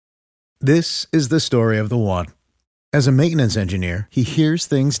This is the story of the one. As a maintenance engineer, he hears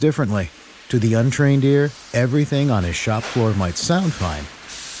things differently. To the untrained ear, everything on his shop floor might sound fine,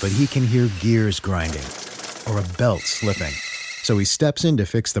 but he can hear gears grinding or a belt slipping. So he steps in to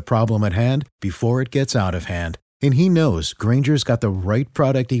fix the problem at hand before it gets out of hand. And he knows Grainger's got the right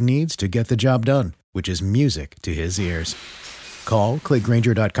product he needs to get the job done, which is music to his ears. Call, click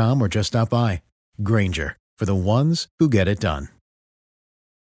Grainger.com, or just stop by. Grainger, for the ones who get it done.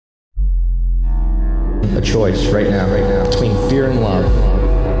 A choice right now, between fear and love.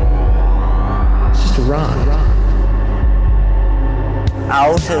 It's just a rock.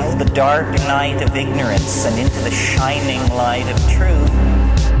 Out of the dark night of ignorance and into the shining light of truth.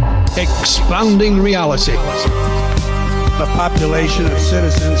 Expanding reality. A population of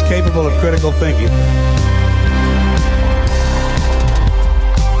citizens capable of critical thinking.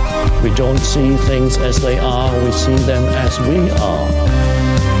 We don't see things as they are, we see them as we are.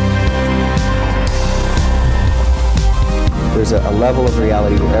 There's a level of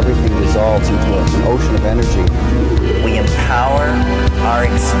reality where everything dissolves into an ocean of energy. We empower our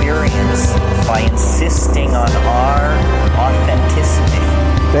experience by insisting on our authenticity.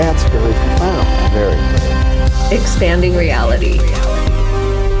 That's very profound. Very. Expanding reality.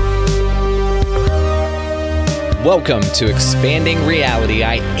 Welcome to Expanding Reality.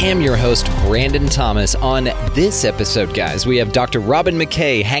 I am your host, Brandon Thomas. On this episode, guys, we have Dr. Robin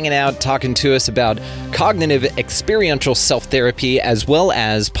McKay hanging out, talking to us about cognitive experiential self-therapy, as well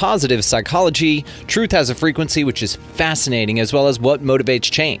as positive psychology, truth has a frequency, which is fascinating, as well as what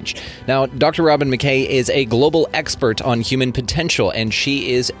motivates change. Now, Dr. Robin McKay is a global expert on human potential, and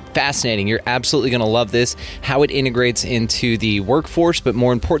she is fascinating. You're absolutely going to love this, how it integrates into the workforce, but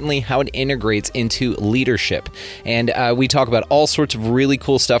more importantly, how it integrates into leadership. And we talk about all sorts of really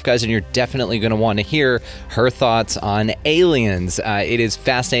cool stuff, guys, and you're definitely going to want to hear her thoughts on aliens. It is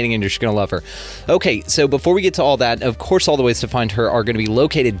fascinating, and you're just going to love her. Okay, so before we get to all that, of course, all the ways to find her are going to be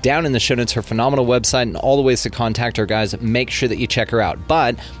located down in the show notes, her phenomenal website, and all the ways to contact her, guys. Make sure that you check her out.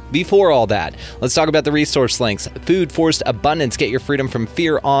 But before all that, let's talk about the resource links. Food Forced Abundance, Get Your Freedom from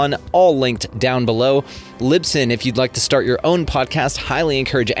Fear On, all linked down below. Libsyn, if you'd like to start your own podcast, highly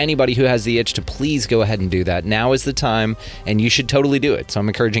encourage anybody who has the itch to please go ahead and do that. Now is the time, and you should totally do it. So I'm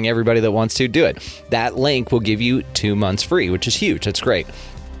encouraging everybody that wants to do it. That link will give you 2 months free, which is huge. That's great.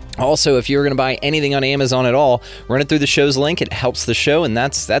 Also, if you're going to buy anything on Amazon at all, run it through the show's link. It helps the show, and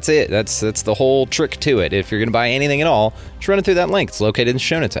that's it. That's the whole trick to it. If you're going to buy anything at all, just run it through that link. It's located in the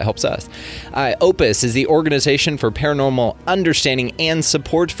show notes. It helps us. Opus is the organization for paranormal understanding and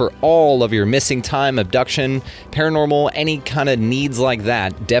support for all of your missing time, abduction, paranormal, any kind of needs like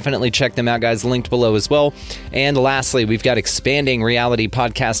that. Definitely check them out, guys. Linked below as well. And lastly, we've got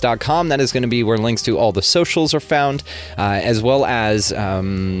expandingrealitypodcast.com. That is going to be where links to all the socials are found, as well as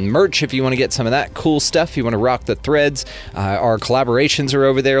merch if you want to get some of that cool stuff. You want to rock the threads. Our collaborations are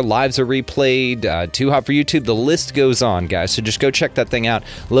over there. Lives are replayed. Too Hot for YouTube. The list goes on, guys. So just go check that thing out.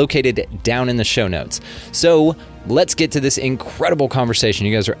 Located down in the show notes. So let's get to this incredible conversation.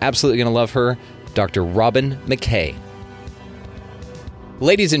 You guys are absolutely going to love her. Dr. Robin McKay.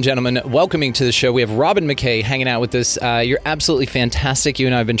 Ladies and gentlemen, welcoming to the show, we have Robin McKay hanging out with us. You're absolutely fantastic. You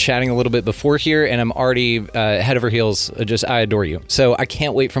and I have been chatting a little bit before here, and I'm already head over heels. I adore you. So I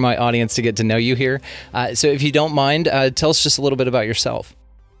can't wait for my audience to get to know you here. So if you don't mind, tell us just a little bit about yourself.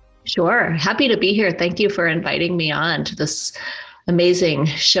 Sure. Happy to be here. Thank you for inviting me on to this amazing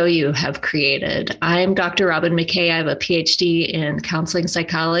show you have created. I'm Dr. Robin McKay. I have a PhD in counseling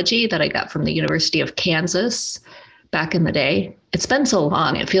psychology that I got from the University of Kansas back in the day. It's been so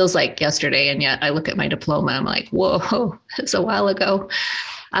long. It feels like yesterday. And yet I look at my diploma, I'm like, whoa, it's a while ago.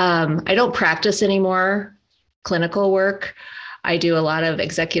 I don't practice anymore clinical work. I do a lot of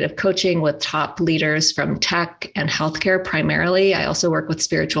executive coaching with top leaders from tech and healthcare primarily. I also work with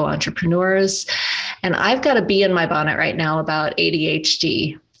spiritual entrepreneurs. And I've got a bee in my bonnet right now about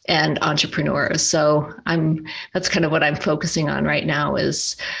ADHD and entrepreneurs. So that's kind of what I'm focusing on right now,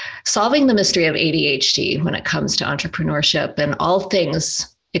 is solving the mystery of ADHD when it comes to entrepreneurship and all things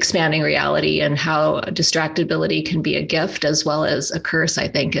expanding reality, and how distractibility can be a gift as well as a curse, I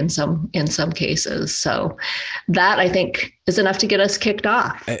think, in some cases. So that, I think, is enough to get us kicked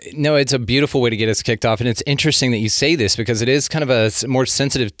off. No, it's a beautiful way to get us kicked off. And it's interesting that you say this, because it is kind of a more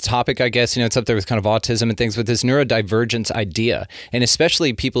sensitive topic, I guess. It's up there with kind of autism and things, with this neurodivergence idea. And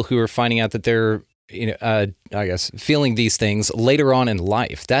especially people who are finding out that they're I guess, feeling these things later on in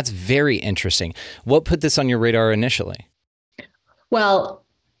life. That's very interesting. What put this on your radar initially? Well,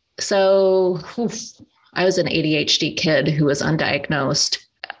 so I was an ADHD kid who was undiagnosed.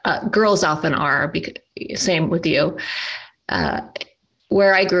 Girls often are, same with you.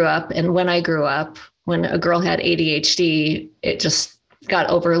 where I grew up and when I grew up, when a girl had ADHD, it just got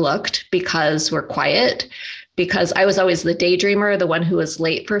overlooked because we're quiet, because I was always the daydreamer, the one who was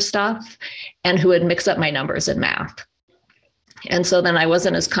late for stuff and who would mix up my numbers in math. And so then I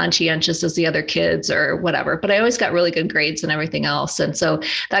wasn't as conscientious as the other kids or whatever, but I always got really good grades and everything else. And so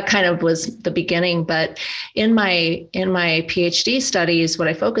that kind of was the beginning. But in my PhD studies, what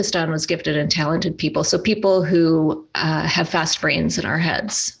I focused on was gifted and talented people. So people who have fast brains in our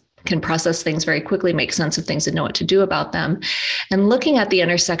heads, can process things very quickly, make sense of things and know what to do about them. And looking at the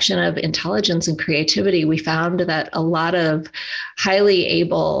intersection of intelligence and creativity, we found that a lot of highly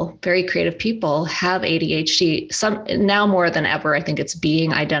able, very creative people have ADHD. Some now more than ever, I think it's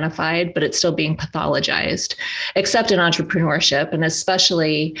being identified, but it's still being pathologized, except in entrepreneurship, and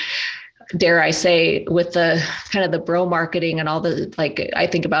especially, dare I say, with the kind of the bro marketing and all the, like, I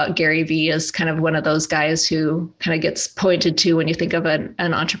think about Gary Vee as kind of one of those guys who kind of gets pointed to when you think of an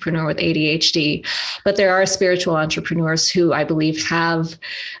entrepreneur with ADHD. But there are spiritual entrepreneurs who I believe have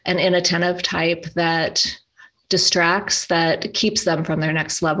an inattentive type that distracts, that keeps them from their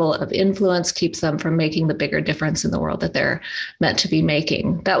next level of influence, keeps them from making the bigger difference in the world that they're meant to be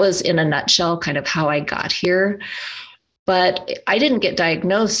making. That was, in a nutshell, kind of how I got here. But I didn't get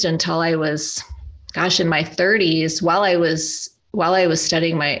diagnosed until I was, in my 30s. While I was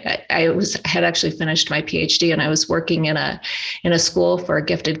studying had actually finished my PhD, and I was working in a school for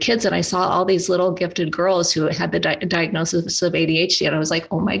gifted kids, and I saw all these little gifted girls who had the diagnosis of ADHD, and I was like,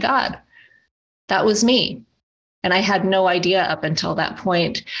 oh my God, that was me. And I had no idea up until that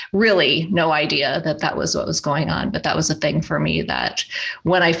point, really no idea that that was what was going on. But that was a thing for me that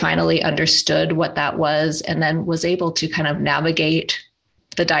when I finally understood what that was, and then was able to kind of navigate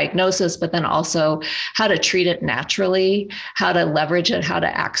the diagnosis, but then also how to treat it naturally, how to leverage it, how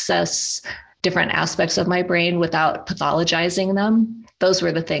to access different aspects of my brain without pathologizing them. Those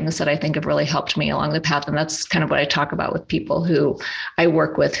were the things that I think have really helped me along the path. And that's kind of what I talk about with people who I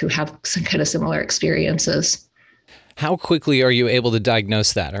work with who have some kind of similar experiences. How quickly are you able to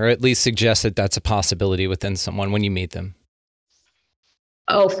diagnose that, or at least suggest that that's a possibility within someone when you meet them?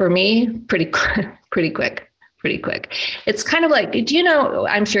 Oh, for me, pretty quick. It's kind of like, do you know,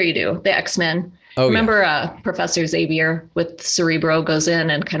 I'm sure you do, the X-Men. Oh, remember yeah. Professor Xavier with Cerebro goes in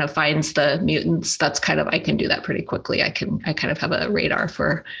and kind of finds the mutants. That's kind of, I can do that pretty quickly. I kind of have a radar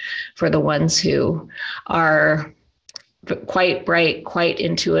for the ones who are quite bright, quite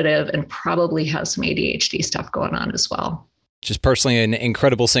intuitive, and probably has some ADHD stuff going on as well. Just personally an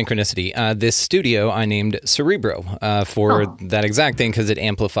incredible synchronicity. This studio I named Cerebro for that exact thing because it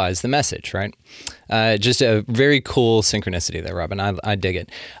amplifies the message, right? Just a very cool synchronicity there, Robin. I dig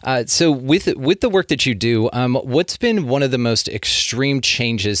it. So with the work that you do, what's been one of the most extreme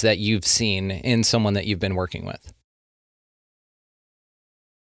changes that you've seen in someone that you've been working with?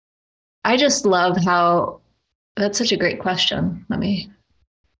 I just love how... That's such a great question.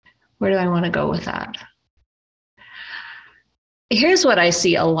 Where do I want to go with that? Here's what I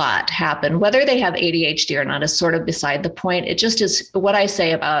see a lot happen. Whether they have ADHD or not is sort of beside the point. It just is what I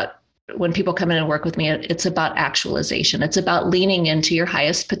say about when people come in and work with me, it's about actualization. It's about leaning into your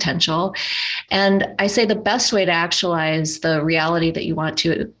highest potential. And I say the best way to actualize the reality that you want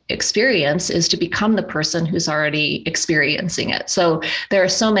to experience is to become the person who's already experiencing it. So there are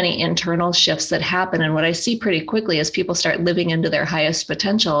so many internal shifts that happen. And what I see pretty quickly as people start living into their highest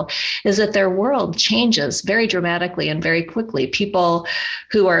potential is that their world changes very dramatically and very quickly. People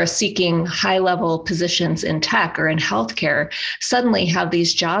who are seeking high-level positions in tech or in healthcare suddenly have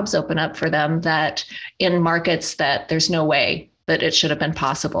these jobs open up for them that in markets that there's no way that it should have been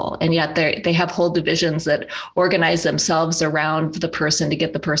possible. And yet they have whole divisions that organize themselves around the person to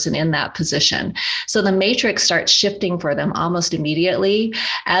get the person in that position. So the matrix starts shifting for them almost immediately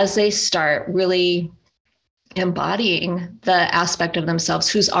as they start really embodying the aspect of themselves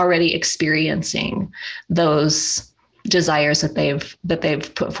who's already experiencing those desires that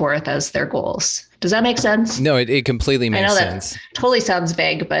they've put forth as their goals. Does that make sense? No, it completely makes sense. I know that totally sounds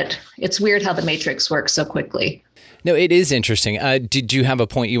vague, but it's weird how the matrix works so quickly. No, it is interesting. Did you have a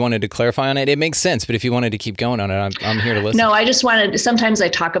point you wanted to clarify on it? It makes sense, but if you wanted to keep going on it, I'm here to listen. No, I just wanted, sometimes I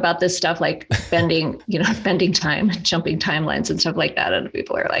talk about this stuff like bending time, jumping timelines and stuff like that. And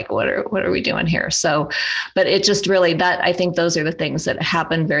people are like, what are we doing here? So, but it just really, that, I think those are the things that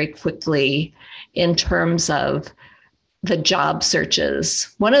happen very quickly in terms of the job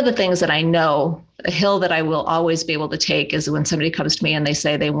searches. One of the things that I know, a hill that I will always be able to take is when somebody comes to me and they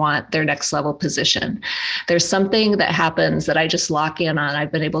say they want their next level position. There's something that happens that I just lock in on.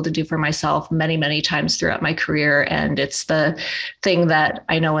 I've been able to do for myself many, many times throughout my career. And it's the thing that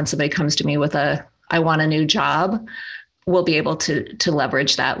I know when somebody comes to me with I want a new job, we'll be able to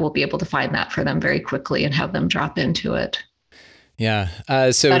leverage that. We'll be able to find that for them very quickly and have them drop into it. Yeah.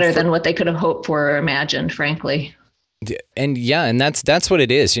 So better than what they could have hoped for or imagined, frankly. And that's what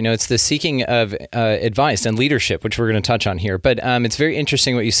it is. It's the seeking of advice and leadership, which we're going to touch on here. But it's very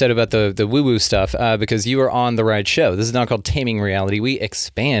interesting what you said about the woo-woo stuff, because you are on the right show. This is not called Taming Reality. We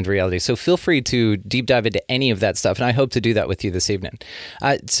expand reality. So feel free to deep dive into any of that stuff. And I hope to do that with you this evening.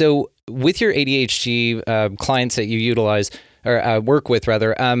 So with your ADHD clients that you utilize, or work with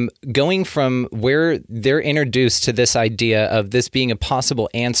rather, going from where they're introduced to this idea of this being a possible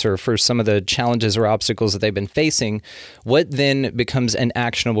answer for some of the challenges or obstacles that they've been facing, what then becomes an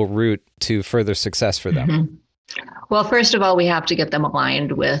actionable route to further success for them? Mm-hmm. Well, first of all, we have to get them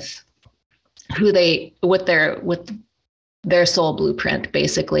aligned with with their soul blueprint,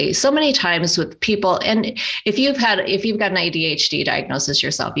 basically. So many times with people, and if you've got an ADHD diagnosis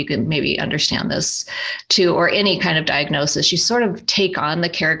yourself, you can maybe understand this too, or any kind of diagnosis, you sort of take on the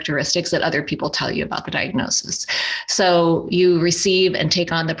characteristics that other people tell you about the diagnosis. So you receive and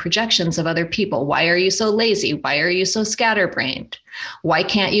take on the projections of other people. Why are you so lazy? Why are you so scatterbrained? Why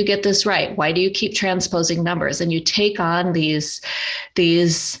can't you get this right? Why do you keep transposing numbers? And you take on these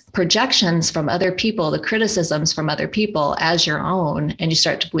projections from other people, the criticisms from other people as your own, and you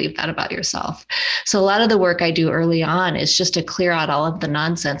start to believe that about yourself. So a lot of the work I do early on is just to clear out all of the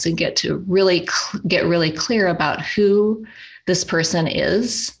nonsense and get really clear about who this person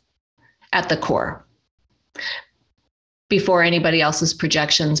is at the core, before anybody else's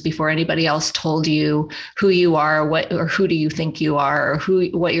projections, before anybody else told you who you are, or who do you think you are, or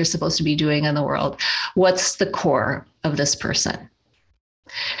what you're supposed to be doing in the world. What's the core of this person?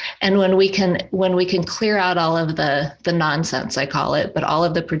 And when we can clear out all of the nonsense, I call it, but all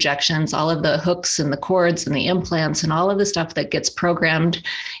of the projections, all of the hooks and the cords and the implants and all of the stuff that gets programmed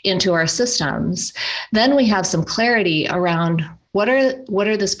into our systems, then we have some clarity around what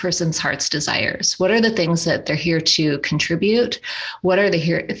are this person's heart's desires? What are the things that they're here to contribute? What are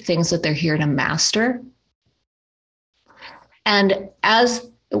the things that they're here to master? And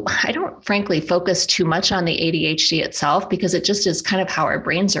I don't frankly focus too much on the ADHD itself, because it just is kind of how our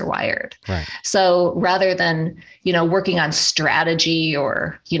brains are wired. Right. So rather than, working on strategy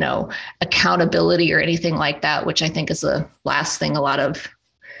or, accountability or anything like that, which I think is the last thing a lot of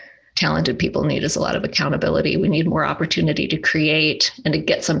talented people need, is a lot of accountability. We need more opportunity to create and to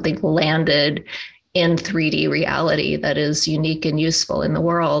get something landed in 3D reality that is unique and useful in the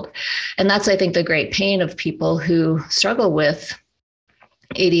world. And that's, I think, the great pain of people who struggle with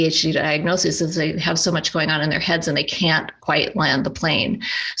ADHD diagnosis, is they have so much going on in their heads and they can't quite land the plane.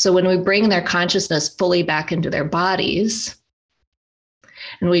 So when we bring their consciousness fully back into their bodies,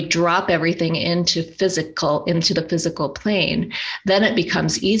 and we drop everything into the physical plane, then it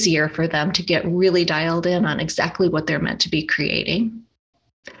becomes easier for them to get really dialed in on exactly what they're meant to be creating,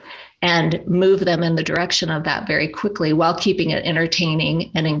 and move them in the direction of that very quickly, while keeping it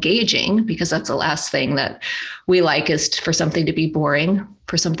entertaining and engaging, because that's the last thing that we like, is for something to be boring,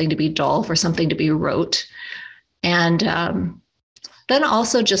 for something to be dull, for something to be rote. And then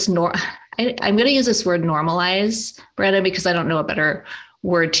also just I'm going to use this word normalize, Brandon, because I don't know a better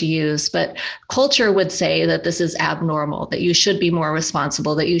word to use, but culture would say that this is abnormal, that you should be more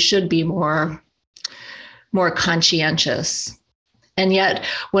responsible, that you should be more conscientious. And yet,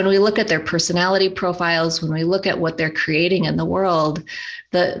 when we look at their personality profiles, when we look at what they're creating in the world,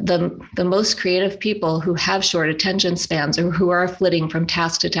 the most creative people who have short attention spans, or who are flitting from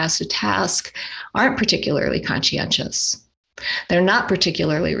task to task to task, aren't particularly conscientious. They're not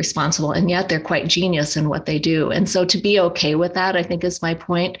particularly responsible, and yet they're quite genius in what they do. And so to be okay with that, I think, is my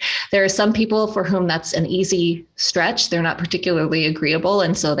point. There are some people for whom that's an easy stretch. They're not particularly agreeable,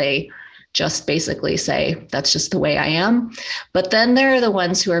 and so they just basically say, that's just the way I am. But then there are the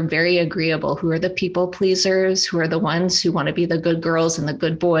ones who are very agreeable, who are the people pleasers, who are the ones who want to be the good girls and the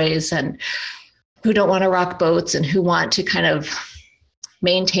good boys, and who don't want to rock boats, and who want to kind of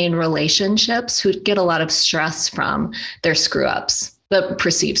maintain relationships, who get a lot of stress from their screw-ups, the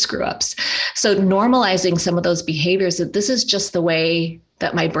perceived screw-ups. So normalizing some of those behaviors, that this is just the way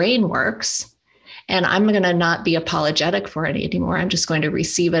that my brain works, and I'm going to not be apologetic for it anymore. I'm just going to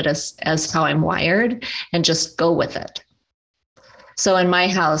receive it as how I'm wired and just go with it. So in my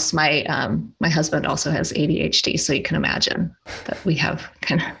house, my husband also has ADHD, so you can imagine that we have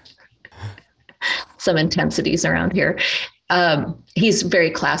kind of some intensities around here. He's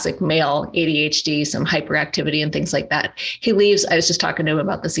very classic male ADHD, some hyperactivity and things like that. He leaves, I was just talking to him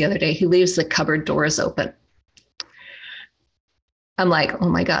about this the other day, he leaves the cupboard doors open. I'm like, oh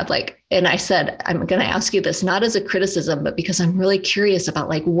my God, and I said, I'm going to ask you this, not as a criticism, but because I'm really curious about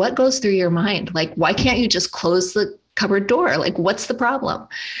what goes through your mind. Why can't you just close the cupboard door. Like, what's the problem?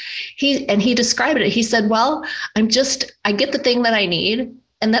 He described it. He said, well, I get the thing that I need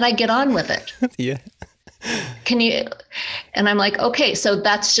and then I get on with it. Yeah. And I'm like, okay, so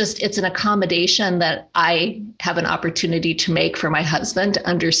it's an accommodation that I have an opportunity to make for my husband to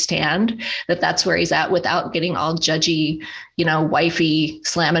understand that that's where he's at without getting all judgy, wifey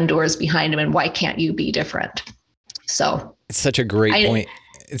slamming doors behind him. And why can't you be different? So it's such a great point.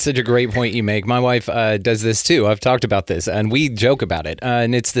 It's such a great point you make. My wife does this too. I've talked about this and we joke about it.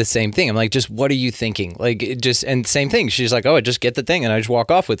 And it's the same thing. I'm like, just what are you thinking? And same thing. She's like, oh, I just get the thing and I just walk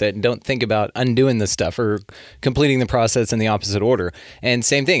off with it and don't think about undoing the stuff or completing the process in the opposite order. And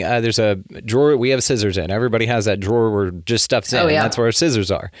same thing. There's a drawer we have scissors in. Everybody has that drawer where just stuff's in. Oh, yeah. And that's where our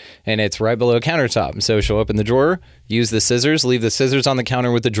scissors are. And it's right below a countertop. So she'll open the drawer, use the scissors, leave the scissors on the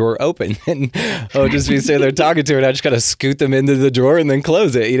counter with the drawer open. And just be sitting there talking to her and I just got to scoot them into the drawer and then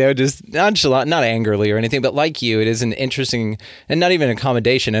close it. Just nonchalant, not angrily or anything, but like you, it is an interesting and not even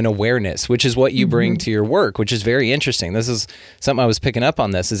accommodation and awareness, which is what you bring to your work, which is very interesting. This is something I was picking up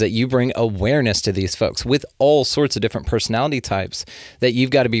on is that you bring awareness to these folks with all sorts of different personality types that you've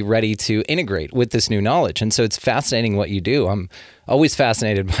got to be ready to integrate with this new knowledge. And so it's fascinating what you do. I'm always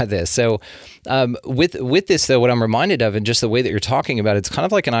fascinated by this. So with this, though, what I'm reminded of and just the way that you're talking about, it's kind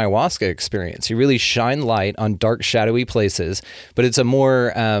of like an ayahuasca experience. You really shine light on dark, shadowy places, but it's a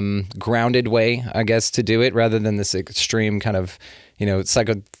more grounded way, I guess, to do it rather than this extreme kind of,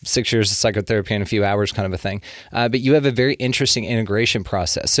 6 years of psychotherapy in a few hours kind of a thing. But you have a very interesting integration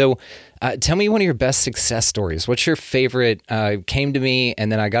process. So tell me one of your best success stories. What's your favorite came to me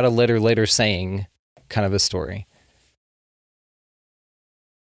and then I got a letter later saying kind of a story?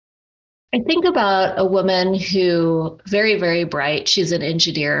 I think about a woman who very, very bright. She's an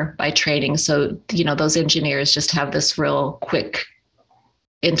engineer by training. So, those engineers just have this real quick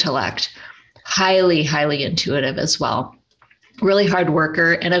intellect, highly, highly intuitive as well. Really hard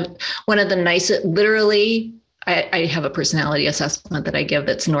worker. And one of the nicest, literally, I have a personality assessment that I give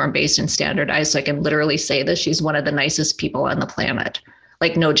that's norm-based and standardized. So I can literally say this. She's one of the nicest people on the planet.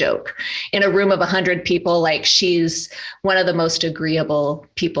 Like, no joke. In a room of 100 people, like, she's one of the most agreeable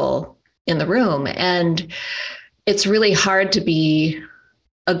people in the room. And it's really hard to be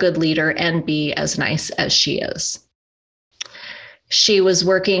a good leader and be as nice as she is. She was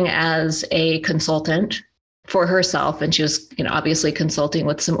working as a consultant for herself, and she was, obviously consulting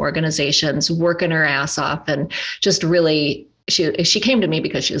with some organizations, working her ass off, and just really, she came to me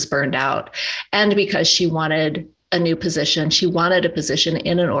because she was burned out and because she wanted a new position. She wanted a position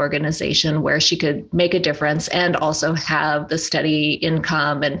in an organization where she could make a difference and also have the steady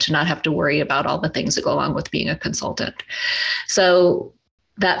income and to not have to worry about all the things that go along with being a consultant. So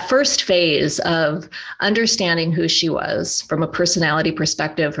that first phase of understanding who she was from a personality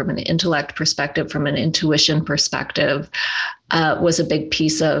perspective, from an intellect perspective, from an intuition perspective, was a big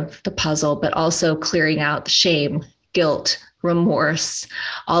piece of the puzzle, but also clearing out the shame, guilt, remorse,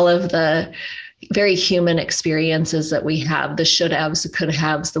 all of the very human experiences that we have, the should haves, the could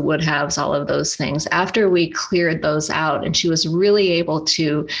haves, the would haves, all of those things. After we cleared those out and she was really able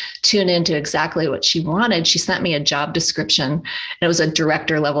to tune into exactly what she wanted, she sent me a job description and it was a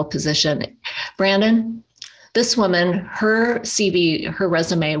director level position. Brandon, this woman, her CV, her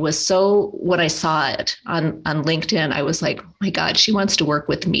resume was so, when I saw it on LinkedIn, I was like, oh my God, she wants to work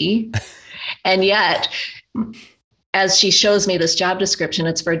with me. And yet, as she shows me this job description,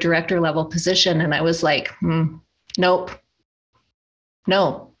 it's for a director level position. And I was like, nope,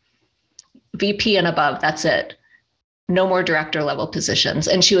 no, VP and above, that's it. No more director level positions.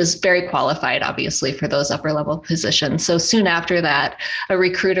 And she was very qualified, obviously, for those upper level positions. So soon after that, a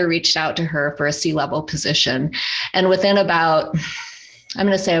recruiter reached out to her for a C-level position. And within about, I'm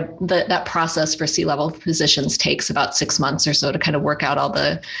going to say that process for C-level positions takes about 6 months or so to kind of work out all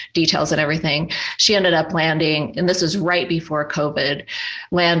the details and everything. She ended up landing, and this is right before COVID,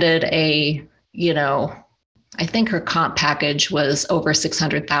 landed a, I think her comp package was over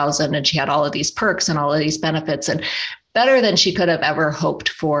 600,000 and she had all of these perks and all of these benefits and better than she could have ever hoped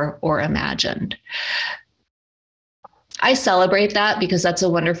for or imagined. I celebrate that because that's a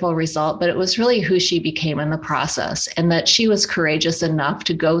wonderful result, but it was really who she became in the process and that she was courageous enough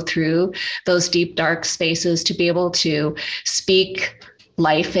to go through those deep, dark spaces to be able to speak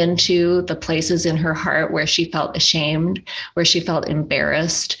life into the places in her heart where she felt ashamed, where she felt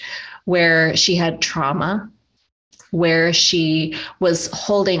embarrassed, where she had trauma, where she was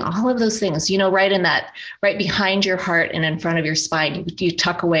holding all of those things, right behind your heart and in front of your spine, you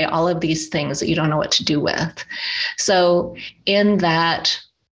tuck away all of these things that you don't know what to do with. So in that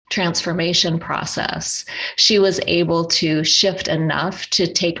transformation process, she was able to shift enough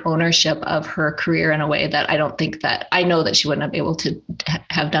to take ownership of her career in a way that I know that she wouldn't have been able to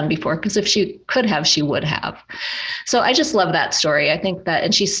have done before, because if she could have, she would have. So I just love that story. I think that,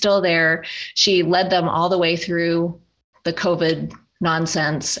 and she's still there. She led them all the way through the COVID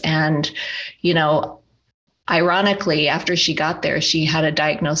nonsense. And, ironically, after she got there, she had a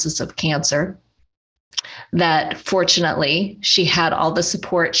diagnosis of cancer. That fortunately she had all the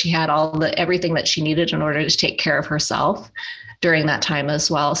support, she had everything that she needed in order to take care of herself during that time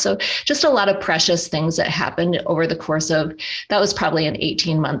as well. So just a lot of precious things that happened over the course of, that was probably an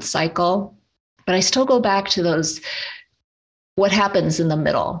 18-month cycle. But I still go back to those, what happens in the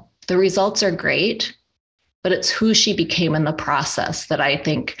middle. The results are great, but it's who she became in the process that I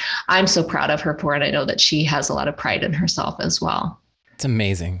think I'm so proud of her for. And I know that she has a lot of pride in herself as well. It's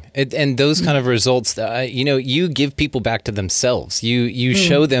amazing. And those kind of results, you give people back to themselves. You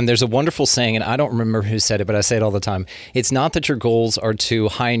show them. There's a wonderful saying, and I don't remember who said it, but I say it all the time. It's not that your goals are too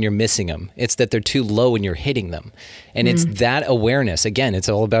high and you're missing them. It's that they're too low and you're hitting them. And it's that awareness. Again, it's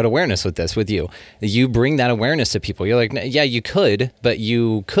all about awareness with you. You bring that awareness to people. You're like, yeah, you could, but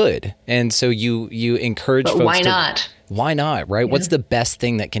you could. And so you encourage folks. Why not? Why not, right? Yeah. What's the best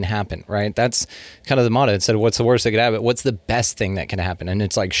thing that can happen, right? That's kind of the motto. Instead of what's the worst that could happen, what's the best thing that can happen? And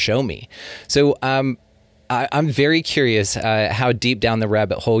it's like, show me. So I'm very curious how deep down the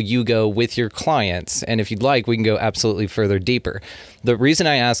rabbit hole you go with your clients. And if you'd like, we can go absolutely further deeper. The reason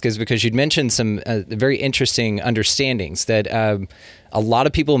I ask is because you'd mentioned some very interesting understandings that a lot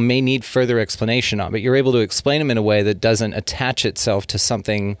of people may need further explanation on, but you're able to explain them in a way that doesn't attach itself to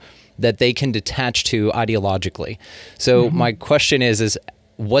something that they can detach to ideologically. So my question is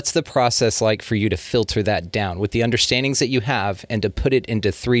what's the process like for you to filter that down with the understandings that you have and to put it into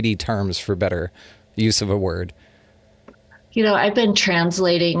 3D terms, for better use of a word? I've been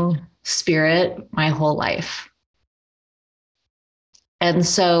translating spirit my whole life. And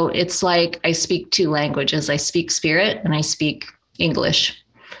so it's like I speak two languages. I speak spirit and I speak English.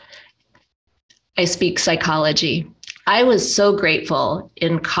 I speak psychology. I was so grateful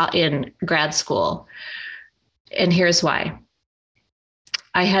in grad school. And here's why.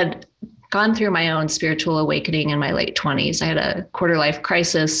 I had gone through my own spiritual awakening in my late 20s. I had a quarter-life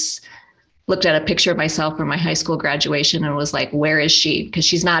crisis, looked at a picture of myself from my high school graduation and was like, where is she? Because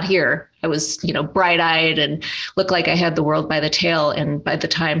she's not here. I was, bright-eyed and looked like I had the world by the tail. And by the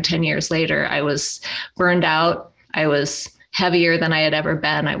time 10 years later, I was burned out. I was heavier than I had ever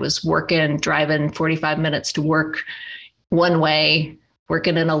been. I was driving 45 minutes to work one way,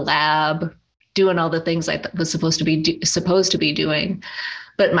 working in a lab, doing all the things I was supposed to be doing.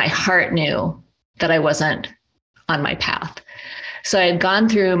 But my heart knew that I wasn't on my path. So I had gone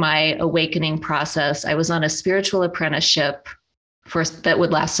through my awakening process. I was on a spiritual apprenticeship that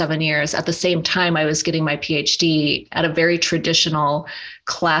would last 7 years. At the same time, I was getting my PhD at a very traditional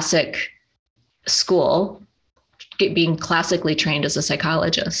classic school, being classically trained as a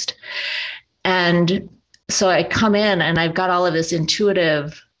psychologist. And so I come in and I've got all of this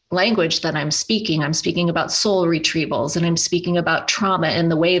intuitive language that I'm speaking. I'm speaking about soul retrievals, and I'm speaking about trauma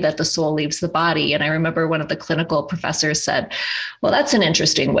and the way that the soul leaves the body. And I remember one of the clinical professors said, well, that's an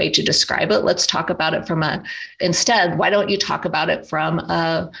interesting way to describe it. Let's talk about it instead, why don't you talk about it from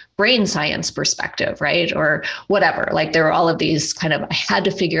a brain science perspective, right? Or whatever. Like there were all of these I had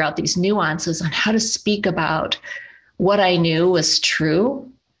to figure out these nuances on how to speak about what I knew was true,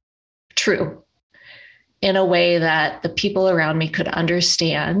 in a way that the people around me could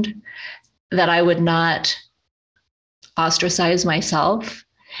understand, that I would not ostracize myself,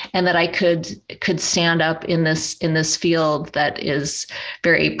 and that I could stand up in this field that is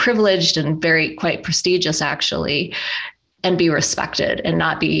very privileged and quite prestigious actually, and be respected and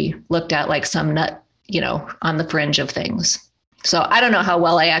not be looked at like some nut, on the fringe of things. So I don't know how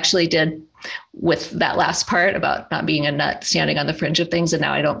well I actually did with that last part about not being a nut standing on the fringe of things. And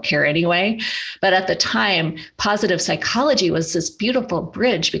now I don't care anyway. But at the time, positive psychology was this beautiful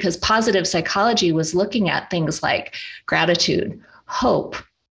bridge, because positive psychology was looking at things like gratitude, hope,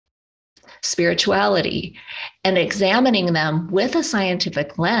 spirituality, and examining them with a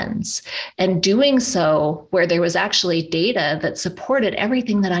scientific lens, and doing so where there was actually data that supported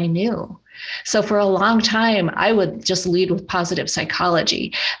everything that I knew. So for a long time, I would just lead with positive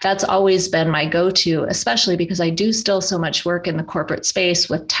psychology. That's always been my go-to, especially because I do still so much work in the corporate space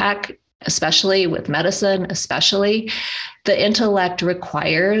with tech, especially with medicine, especially. The intellect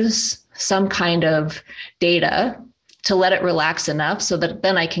requires some kind of data to let it relax enough so that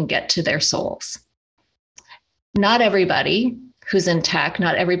then I can get to their souls. Not everybody who's in tech,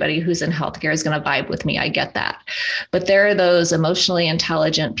 not everybody who's in healthcare is going to vibe with me. I get that. But there are those emotionally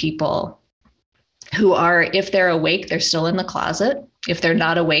intelligent people who are, if they're awake, they're still in the closet. If they're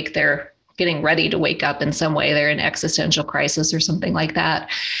not awake, they're getting ready to wake up in some way. They're in existential crisis or something like that.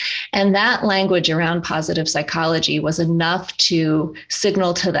 And that language around positive psychology was enough to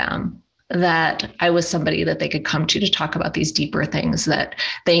signal to them that I was somebody that they could come to talk about these deeper things that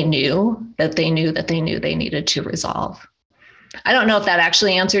they knew they needed to resolve. I don't know if that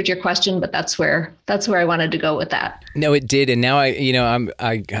actually answered your question, but that's where I wanted to go with that. No, it did. And now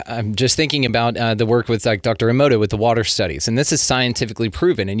I'm just thinking about the work with like Dr. Emoto with the water studies. And this is scientifically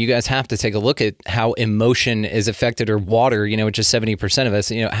proven. And you guys have to take a look at how emotion is affected, or water, which is 70% of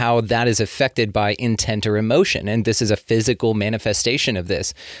us, how that is affected by intent or emotion. And this is a physical manifestation of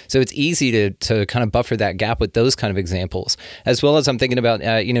this. So it's easy to kind of buffer that gap with those kind of examples, as well as I'm thinking about,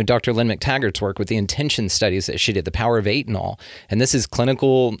 Dr. Lynn McTaggart's work with the intention studies that she did, the power of 8 and all. And this is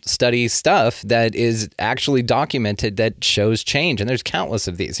clinical study stuff that is actually documented that shows change. And there's countless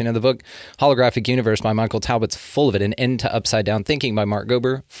of these. The book Holographic Universe by Michael Talbot's full of it. An End to Upside Down Thinking by Mark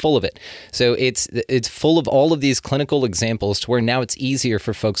Gober, full of it. So it's full of all of these clinical examples to where now it's easier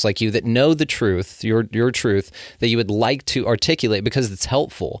for folks like you that know the truth, your truth, that you would like to articulate because it's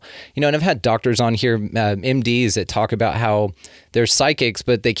helpful. And I've had doctors on here, MDs, that talk about how they're psychics,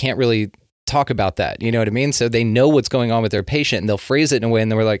 but they can't really talk about that. You know what I mean? So they know what's going on with their patient and they'll phrase it in a way and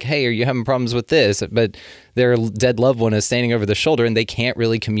they're like, hey, are you having problems with this? But their dead loved one is standing over the shoulder and they can't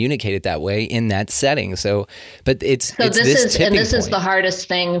really communicate it that way in that setting. So, but this is the hardest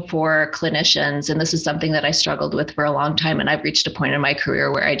thing for clinicians. And this is something that I struggled with for a long time. And I've reached a point in my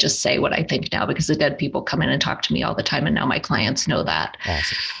career where I just say what I think now, because the dead people come in and talk to me all the time. And now my clients know that.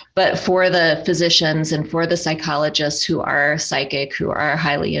 Awesome. But for the physicians and for the psychologists who are psychic, who are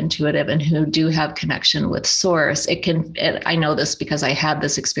highly intuitive and who do have connection with source, I know this because I had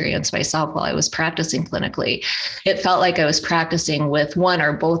this experience myself while I was practicing clinically. It felt like I was practicing with one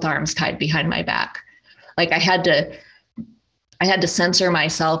or both arms tied behind my back. Like I had to censor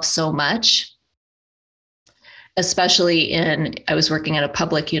myself so much, especially I was working at a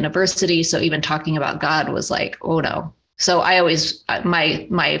public university. So even talking about God was like, oh no. So I always, my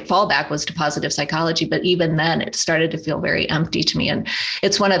fallback was to positive psychology, but even then it started to feel very empty to me. And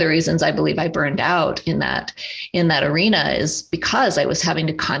it's one of the reasons I believe I burned out in that arena, is because I was having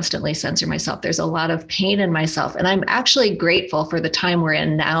to constantly censor myself. There's a lot of pain in myself. And I'm actually grateful for the time we're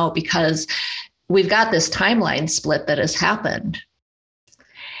in now, because we've got this timeline split that has happened.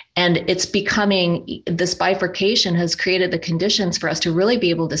 And it's becoming, this bifurcation has created the conditions for us to really be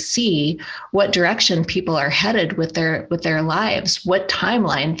able to see what direction people are headed with their lives, what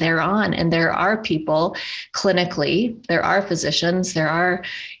timeline they're on. And there are people clinically, there are physicians, there are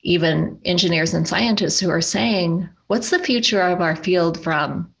even engineers and scientists who are saying, what's the future of our field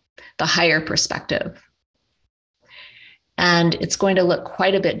from the higher perspective? And it's going to look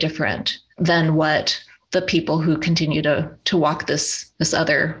quite a bit different than what the people who continue to walk this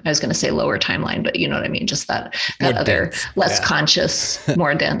other, I was going to say lower timeline, but you know what I mean? Just that other dense, less conscious,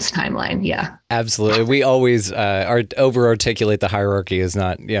 more dense timeline. Yeah. Absolutely. We always over articulate the hierarchy is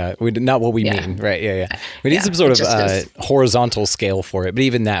not what we mean. Right. Yeah. We need some sort of horizontal scale for it, but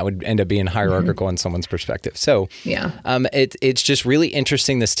even that would end up being hierarchical in someone's perspective. So it's just really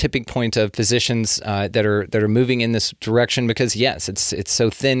interesting, this tipping point of physicians that are moving in this direction, because yes, it's so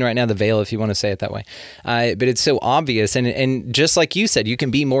thin right now, the veil, if you want to say it that way. But it's so obvious. And just like you said, you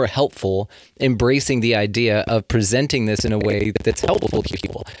can be more helpful embracing the idea of presenting this in a way that's helpful to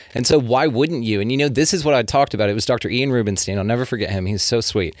people. And so why wouldn't you? And this is what I talked about. It was Dr. Ian Rubinstein. I'll never forget him. He's so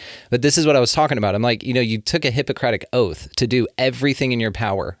sweet. But this is what I was talking about. I'm like, you took a Hippocratic oath to do everything in your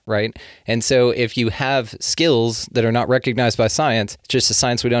power, right? And so if you have skills that are not recognized by science, just a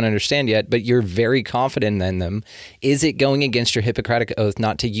science we don't understand yet, but you're very confident in them, is it going against your Hippocratic oath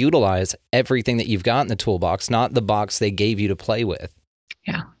not to utilize everything that you've got in the toolbox, not the box they gave you to play with?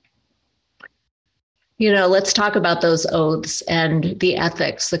 Yeah. Let's talk about those oaths and the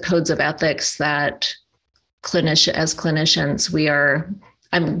ethics, the codes of ethics that as clinicians,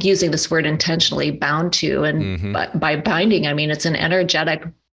 I'm using this word intentionally, bound to. And by binding, I mean, it's an energetic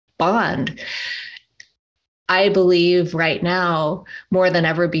bond. I believe right now, more than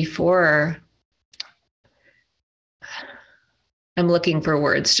ever before, I'm looking for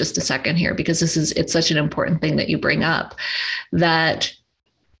words just a second here, because it's such an important thing that you bring up, that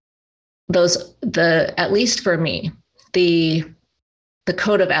at least for me, the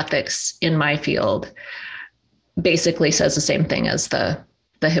code of ethics in my field basically says the same thing as the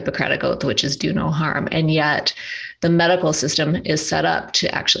Hippocratic Oath, which is do no harm. And yet the medical system is set up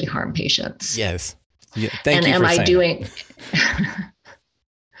to actually harm patients. Yes. Yeah, thank you am for I saying doing?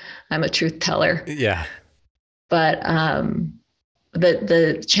 I'm a truth teller. Yeah. But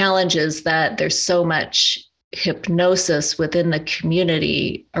the challenge is that there's so much hypnosis within the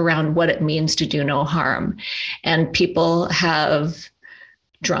community around what it means to do no harm, and people have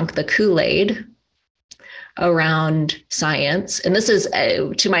drunk the Kool-Aid around science. And this is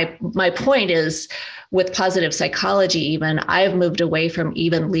to my point is, with positive psychology, even I've moved away from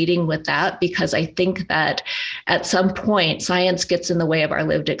even leading with that, because I think that at some point science gets in the way of our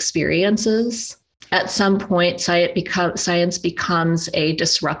lived experiences. At some point, science becomes a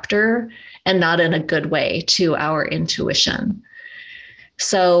disruptor, and not in a good way, to our intuition.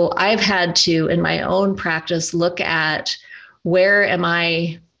 So I've had to, in my own practice, look at where am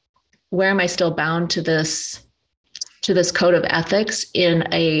I still bound to this code of ethics in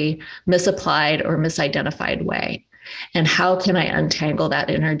a misapplied or misidentified way? And how can I untangle that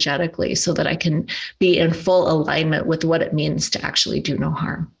energetically so that I can be in full alignment with what it means to actually do no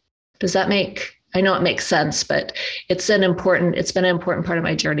harm? Does that make, I know it makes sense, but it's been an important part of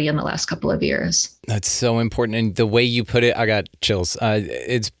my journey in the last couple of years. That's so important. And the way you put it, I got chills.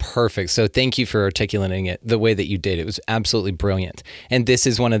 It's perfect. So thank you for articulating it the way that you did. It was absolutely brilliant. And this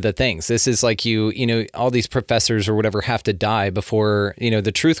is one of the things. This is like all these professors or whatever have to die before,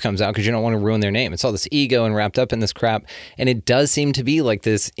 the truth comes out, because you don't want to ruin their name. It's all this ego and wrapped up in this crap. And it does seem to be like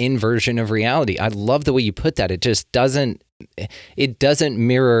this inversion of reality. I love the way you put that. It just doesn't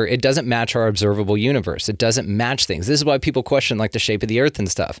mirror, it doesn't match our observable universe. It doesn't match things. This is why people question like the shape of the earth and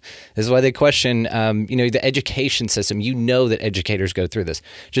stuff. This is why they question, the education system. That educators go through this.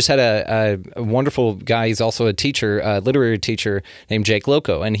 Just had a wonderful guy. He's also a teacher, a literary teacher named Jake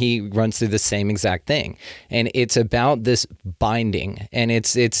Loco, and he runs through the same exact thing. And it's about this binding, and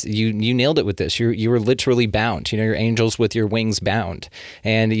it's you nailed it with this. You were literally bound. Your angels with your wings bound,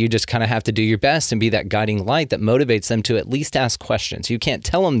 and you just kind of have to do your best and be that guiding light that motivates them to at least ask questions. You can't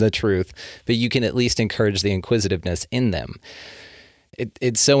tell them the truth, but you can at least encourage the inquisitiveness in them.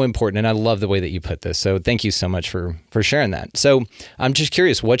 It's so important, and I love the way that you put this. So thank you so much for sharing that. So I'm just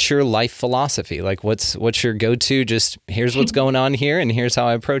curious, what's your life philosophy? Like, what's your go-to? Just here's what's going on here, and here's how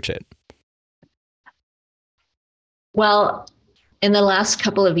I approach it. Well, in the last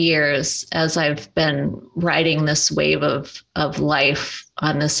couple of years, as I've been riding this wave of life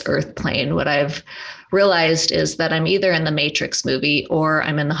on this earth plane, what I've realized is that I'm either in the Matrix movie or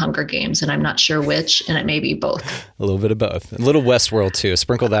I'm in the Hunger Games, and I'm not sure which, and it may be both. A little bit of both. A little Westworld too.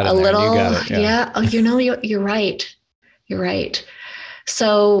 Sprinkle that in there. You got it. Yeah. Oh, you're right. You're right.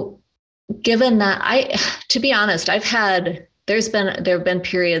 So given that, to be honest, there have been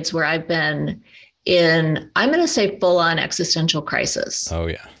periods where I've been in, I'm going to say, full-on existential crisis. Oh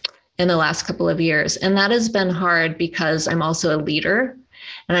yeah. In the last couple of years. And that has been hard because I'm also a leader.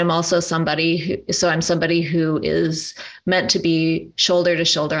 And I'm also somebody who is meant to be shoulder to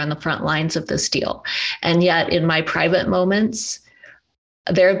shoulder on the front lines of this deal. And yet in my private moments,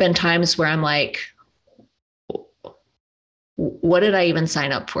 there have been times where I'm like, what did I even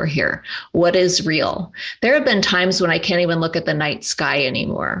sign up for here? What is real? There have been times when I can't even look at the night sky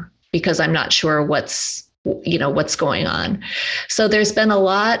anymore because I'm not sure what's going on. So there's been a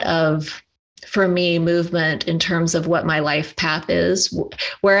lot of, for me, movement in terms of what my life path is.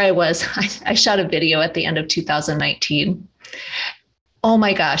 Where I was, I shot a video at the end of 2019. Oh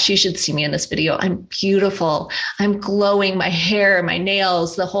my gosh, you should see me in this video. I'm beautiful. I'm glowing, my hair, my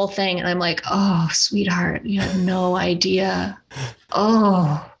nails, the whole thing. And I'm like, oh, sweetheart, you have no idea.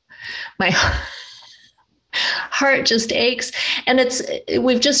 Oh, my heart just aches. And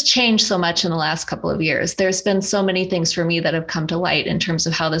we've just changed so much in the last couple of years. There's been so many things for me that have come to light in terms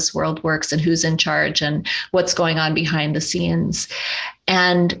of how this world works and who's in charge and what's going on behind the scenes.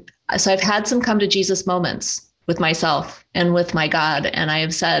 And so I've had some come to Jesus moments with myself and with my God. And I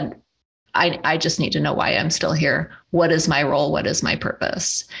have said, I just need to know why I'm still here. What is my role? What is my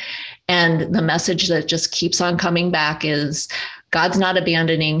purpose? And the message that just keeps on coming back is God's not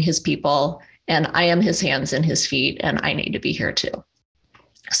abandoning his people. And I am his hands and his feet, and I need to be here too.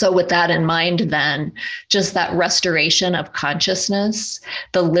 So with that in mind, then just that restoration of consciousness,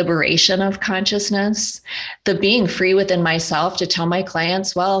 the liberation of consciousness, the being free within myself to tell my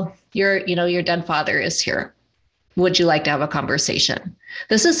clients, well, your dead father is here. Would you like to have a conversation?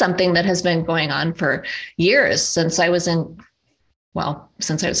 This is something that has been going on for years since I was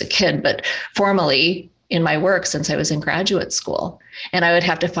a kid, but formally in my work since I was in graduate school. And I would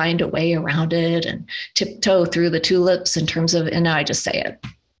have to find a way around it and tiptoe through the tulips in terms of, and now I just say it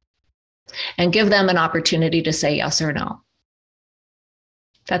and give them an opportunity to say yes or no.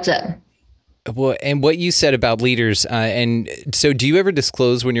 That's it. Well, and what you said about leaders, and so do you ever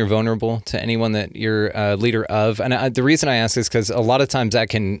disclose when you're vulnerable to anyone that you're a leader of? And the reason I ask is because a lot of times that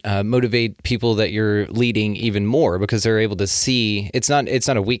can motivate people that you're leading even more, because they're able to see it's not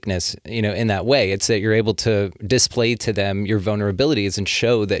a weakness, in that way. It's that you're able to display to them your vulnerabilities and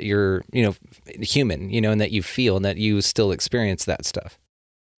show that you're, human, and that you feel and that you still experience that stuff.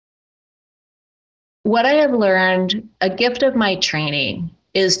 What I have learned, a gift of my training,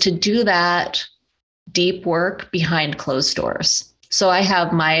 is to do that deep work behind closed doors. So I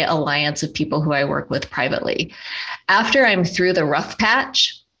have my alliance of people who I work with privately. After I'm through the rough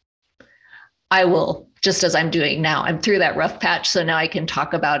patch, I will, just as I'm doing now, I'm through that rough patch. So now I can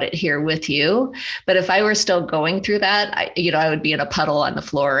talk about it here with you. But if I were still going through that, I would be in a puddle on the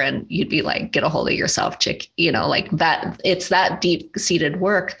floor and you'd be like, get a hold of yourself, chick, like that. It's that deep seated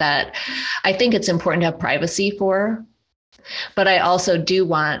work that I think it's important to have privacy for. But I also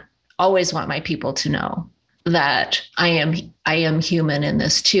always want my people to know that I am human in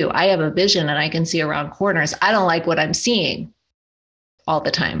this too. I have a vision and I can see around corners. I don't like what I'm seeing all the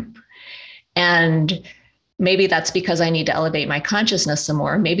time. And maybe that's because I need to elevate my consciousness some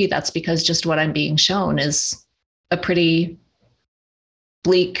more. Maybe that's because just what I'm being shown is a pretty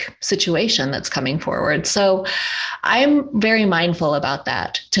bleak situation that's coming forward. So I'm very mindful about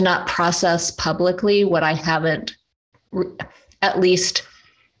that, to not process publicly what I haven't at least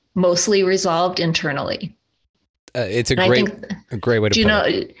mostly resolved internally. It's a great way to put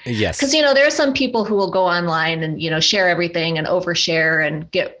it. Yes. Because, there are some people who will go online and, share everything and overshare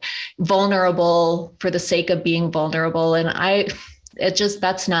and get vulnerable for the sake of being vulnerable. And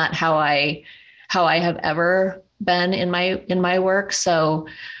that's not how I have ever been in my work. So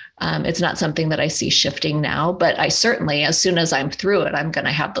it's not something that I see shifting now, but I certainly, as soon as I'm through it, I'm going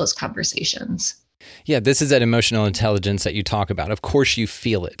to have those conversations. Yeah, this is that emotional intelligence that you talk about. Of course you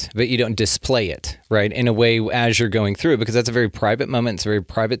feel it, but you don't display it, right, in a way as you're going through, because that's a very private moment. It's a very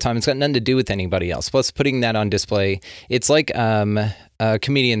private time. It's got nothing to do with anybody else. Plus, putting that on display, it's like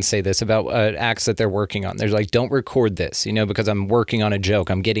comedians say this about acts that they're working on. They're like, don't record this, because I'm working on a joke.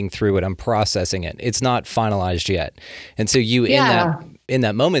 I'm getting through it. I'm processing it. It's not finalized yet. And so in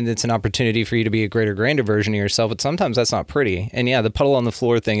that moment, it's an opportunity for you to be a greater, grander version of yourself. But sometimes that's not pretty. And yeah, the puddle on the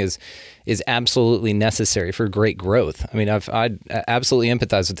floor thing is absolutely necessary for great growth. I mean, I absolutely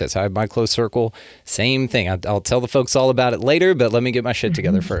empathize with this. I have my close circle, same thing. I'll tell the folks all about it later, but let me get my shit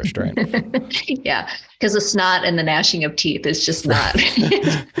together first, right? Yeah, because the snot and the gnashing of teeth is just not.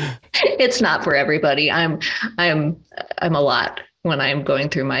 It's not for everybody. I'm a lot when I'm going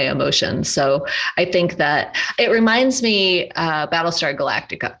through my emotions. So I think that it reminds me Battlestar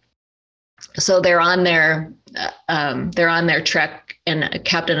Galactica. So they're on their trek, and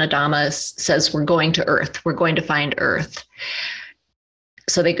Captain Adama says, we're going to Earth. We're going to find Earth.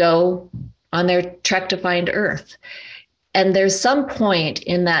 So they go on their trek to find Earth. And there's some point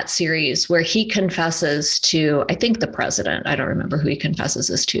in that series where he confesses to, I think, the president. I don't remember who he confesses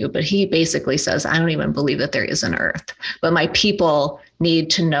this to, but he basically says, I don't even believe that there is an Earth, but my people need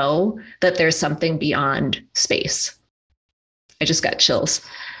to know that there's something beyond space. I just got chills.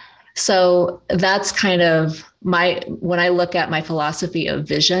 So that's kind of when I look at my philosophy of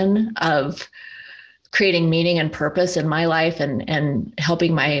vision, of creating meaning and purpose in my life and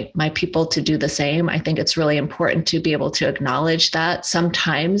helping my people to do the same. I think it's really important to be able to acknowledge that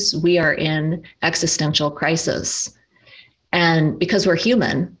sometimes we are in existential crisis, and because we're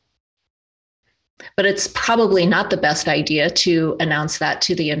human, but it's probably not the best idea to announce that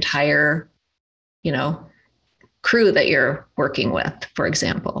to the entire, crew that you're working with, for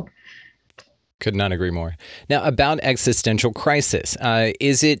example. Could not agree more. Now, about existential crisis,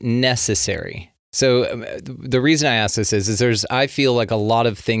 is it necessary? So the reason I ask this is I feel like a lot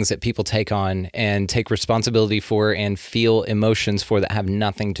of things that people take on and take responsibility for and feel emotions for that have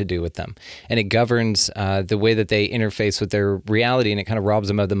nothing to do with them. And it governs the way that they interface with their reality, and it kind of robs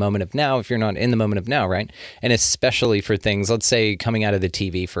them of the moment of now if you're not in the moment of now, right? And especially for things, let's say, coming out of the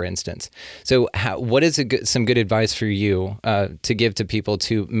TV, for instance. So what is some good advice for you to give to people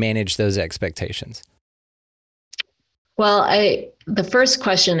to manage those expectations? Well, the first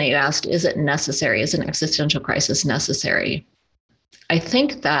question that you asked, is it necessary? Is an existential crisis necessary? I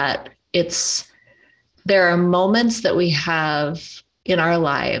think that there are moments that we have in our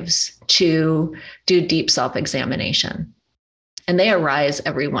lives to do deep self-examination, and they arise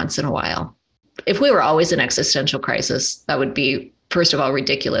every once in a while. If we were always in existential crisis, that would be, first of all,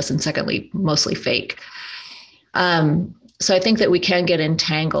 ridiculous, and secondly, mostly fake. So I think that we can get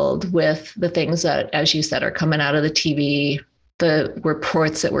entangled with the things that, as you said, are coming out of the TV, the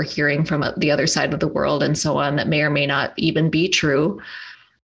reports that we're hearing from the other side of the world and so on, that may or may not even be true.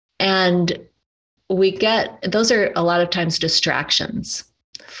 And those are a lot of times distractions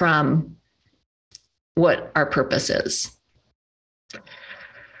from what our purpose is.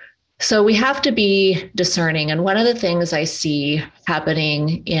 So we have to be discerning. And one of the things I see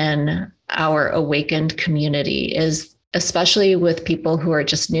happening in our awakened community is, especially with people who are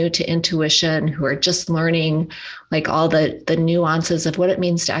just new to intuition, who are just learning like all the nuances of what it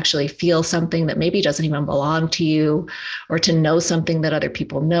means to actually feel something that maybe doesn't even belong to you, or to know something that other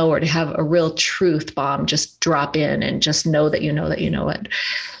people know, or to have a real truth bomb just drop in and just know that you know it.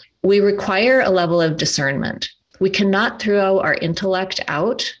 We require a level of discernment. We cannot throw our intellect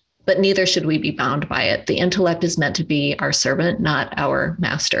out, but neither should we be bound by it. The intellect is meant to be our servant, not our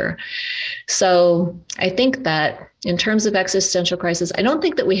master. So I think that in terms of existential crisis, I don't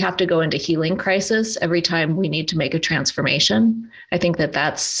think that we have to go into healing crisis every time we need to make a transformation. I think that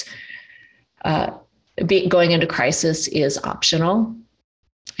that's going into crisis is optional.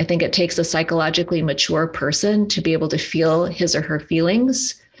 I think it takes a psychologically mature person to be able to feel his or her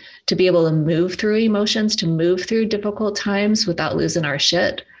feelings, to be able to move through emotions, to move through difficult times without losing our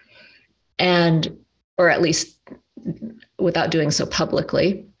shit, or at least without doing so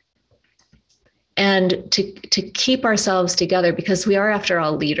publicly, and to keep ourselves together, because we are, after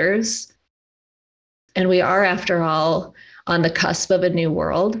all, leaders, and we are, after all, on the cusp of a new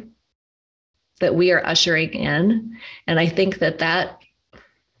world that we are ushering in. And I think that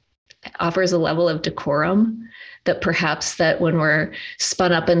offers a level of decorum that perhaps that when we're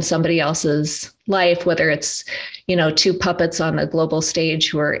spun up in somebody else's life, whether it's, two puppets on the global stage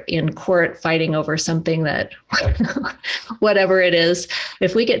who are in court fighting over something that, whatever it is,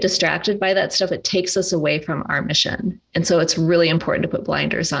 if we get distracted by that stuff, it takes us away from our mission. And so it's really important to put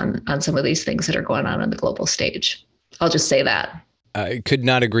blinders on some of these things that are going on the global stage. I'll just say that. I could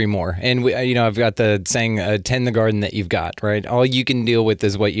not agree more. And I've got the saying, tend the garden that you've got, right? All you can deal with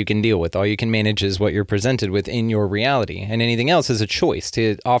is what you can deal with. All you can manage is what you're presented with in your reality. And anything else is a choice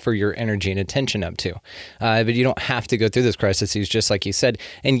to offer your energy and attention up to. But you don't have to go through this crisis, just like you said.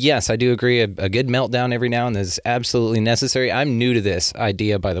 And yes, I do agree, a good meltdown every now and then is absolutely necessary. I'm new to this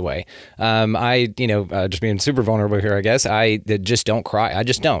idea, by the way. Just being super vulnerable here, I guess, I just don't cry. I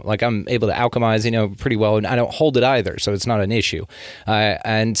just don't. Like, I'm able to alchemize, pretty well, and I don't hold it either. So it's not an issue.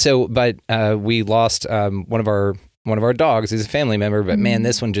 We lost one of our dogs. He's a family member, but man,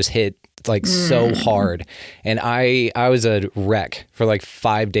 this one just hit so hard, and I was a wreck for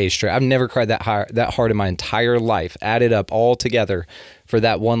 5 days straight. I've never cried that hard in my entire life, added up all together for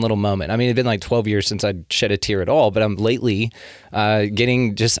that one little moment. I mean, it'd been 12 years since I'd shed a tear at all, but I'm lately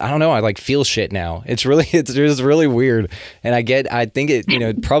getting just, I don't know, I feel shit now. It's just really weird. And I think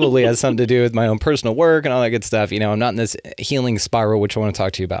it, probably has something to do with my own personal work and all that good stuff. I'm not in this healing spiral, which I want to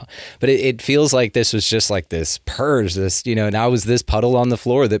talk to you about, but it feels like this was just this purge, and I was this puddle on the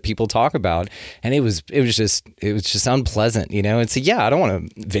floor that people talk about. And it was just unpleasant, And so, yeah, I don't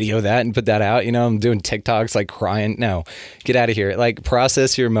want to video that and put that out. I'm doing TikToks crying. No, get out of here.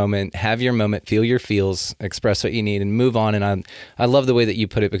 Process your moment, have your moment, feel your feels, express what you need, and move on. And I love the way that you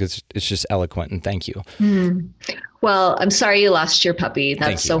put it, because it's just eloquent, and thank you. Well, I'm sorry you lost your puppy.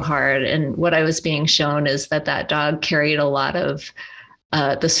 That's so hard. And what I was being shown is that dog carried a lot of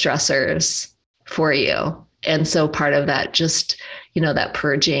the stressors for you. And so part of that, just, that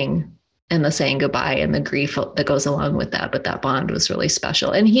purging and the saying goodbye and the grief that goes along with that. But that bond was really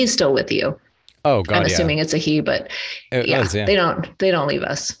special. And he's still with you. Oh God, I'm assuming it's a he, but they don't leave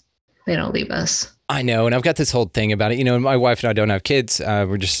us. They don't leave us. I know. And I've got this whole thing about it. My wife and I don't have kids.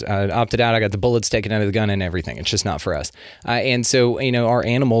 We're just opted out. I got the bullets taken out of the gun and everything. It's just not for us. And so, our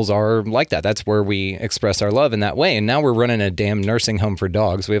animals are like that. That's where we express our love in that way. And now we're running a damn nursing home for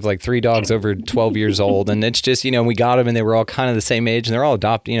dogs. We have 3 dogs over 12 years old. And it's just, we got them and they were all kind of the same age and they're all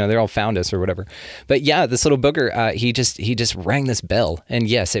adopted, they're all found us or whatever. But yeah, this little booger, he just rang this bell. And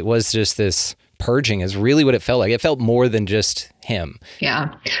yes, it was just this purging is really what it felt like. It felt more than just him.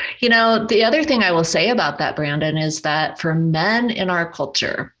 Yeah. The other thing I will say about that, Brandon, is that for men in our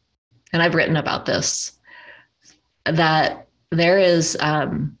culture, and I've written about this, that there is,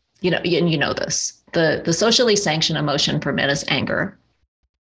 and this, the socially sanctioned emotion for men is anger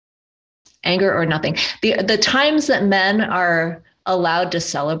or nothing. The times that men are allowed to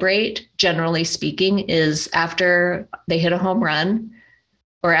celebrate, generally speaking, is after they hit a home run,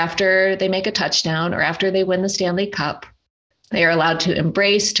 or after they make a touchdown, or after they win the Stanley Cup. They are allowed to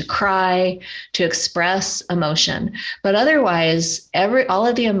embrace, to cry, to express emotion. But otherwise, all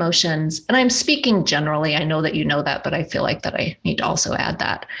of the emotions, and I'm speaking generally, I know that you know that, but I feel like that I need to also add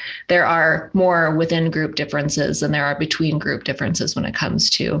that there are more within group differences than there are between group differences when it comes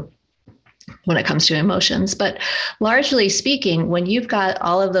to when it comes to emotions. But largely speaking, when you've got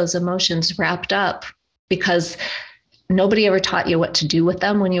all of those emotions wrapped up because nobody ever taught you what to do with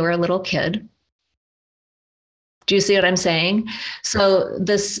them when you were a little kid. Do you see what I'm saying? So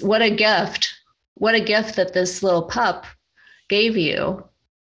what a gift that this little pup gave you,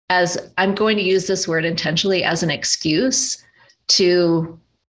 as I'm going to use this word intentionally, as an excuse to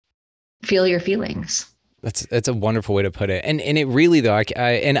feel your feelings. That's a wonderful way to put it. And it really, though,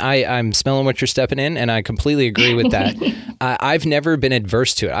 I'm smelling what you're stepping in, and I completely agree with that. I've never been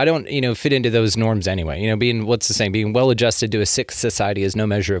adverse to it. I don't, fit into those norms anyway. Being well adjusted to a sick society is no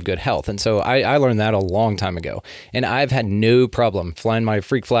measure of good health. And so I learned that a long time ago. And I've had no problem flying my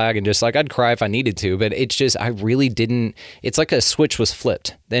freak flag and just I'd cry if I needed to, but it's just, I really didn't, it's like a switch was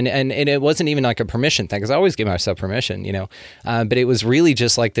flipped. And it wasn't even like a permission thing, because I always give myself permission, but it was really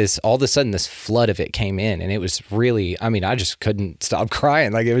just like this, all of a sudden this flood of it came in, and it was really, I just couldn't stop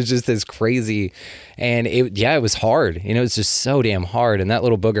crying. Like, it was just this crazy, and it was hard, it was just so damn hard. And that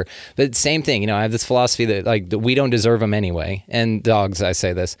little booger, but same thing, I have this philosophy that we don't deserve them anyway. And dogs, I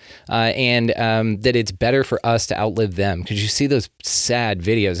say this, and that it's better for us to outlive them. Cause you see those sad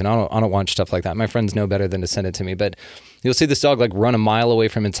videos, and I don't watch stuff like that. My friends know better than to send it to me, but you'll see this dog run a mile away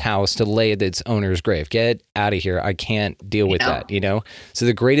from its house to lay at its owner's grave. Get out of here. I can't deal with that, So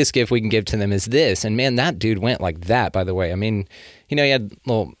the greatest gift we can give to them is this. And man, that dude went like that, by the way. He had a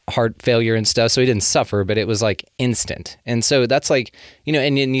little heart failure and stuff, so he didn't suffer, but it was instant. And so that's and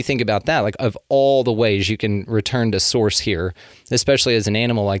you think about that, of all the ways you can return to source here, especially as an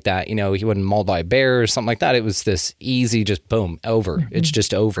animal like that, he wasn't mauled by a bear or something like that. It was this easy, just boom, over. Mm-hmm. It's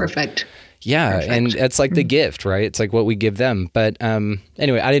just over. Perfect. Yeah, perfect. And that's the gift, right? It's what we give them. But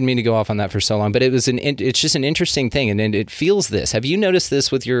anyway, I didn't mean to go off on that for so long, but it's just an interesting thing, and it feels this. Have you noticed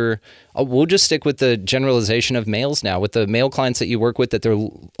this with we'll just stick with the generalization of males now, with the male clients that you work with, that they're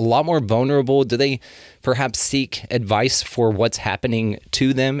a lot more vulnerable? Do they perhaps seek advice for what's happening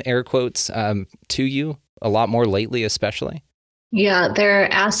to them, air quotes, to you a lot more lately, especially? Yeah,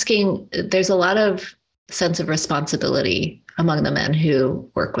 they're asking, there's a lot of sense of responsibility among the men who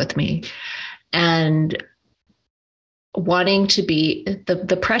work with me, and wanting to be,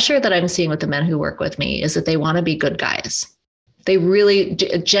 the pressure that I'm seeing with the men who work with me is that they want to be good guys. They really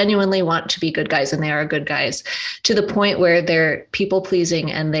genuinely want to be good guys, and they are good guys, to the point where they're people pleasing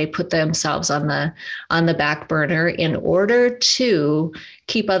and they put themselves on the back burner in order to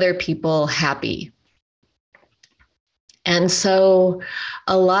keep other people happy. And so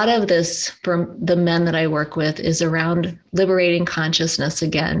a lot of this from the men that I work with is around liberating consciousness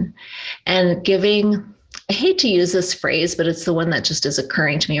again, and giving, I hate to use this phrase, but it's the one that just is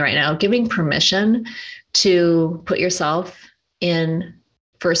occurring to me right now, giving permission to put yourself in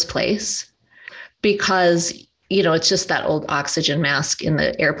first place, because, it's just that old oxygen mask in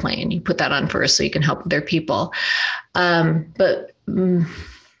the airplane. You put that on first so you can help other people. But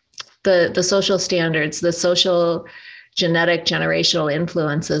the social standards, the social genetic generational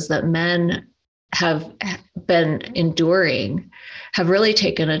influences that men have been enduring have really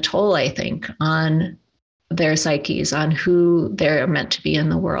taken a toll, I think, on their psyches, on who they're meant to be in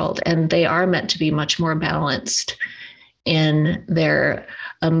the world. And they are meant to be much more balanced in their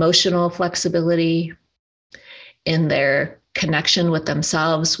emotional flexibility, in their connection with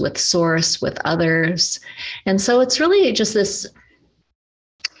themselves, with source, with others. And so it's really just this,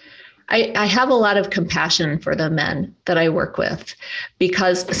 I have a lot of compassion for the men that I work with,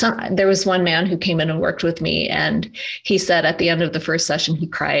 because there was one man who came in and worked with me, and he said at the end of the first session, he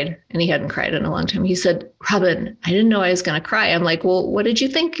cried, and he hadn't cried in a long time. He said, "Robin, I didn't know I was going to cry." I'm like, "Well, what did you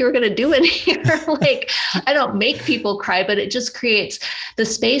think you were going to do in here?" I don't make people cry, but it just creates the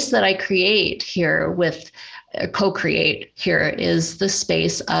space that I create here with co-create here is the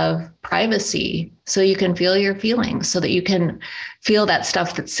space of privacy, so you can feel your feelings, so that you can feel that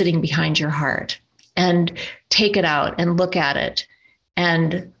stuff that's sitting behind your heart, and take it out and look at it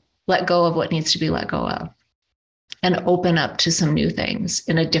and let go of what needs to be let go of, and open up to some new things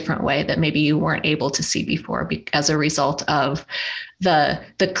in a different way that maybe you weren't able to see before, as a result of the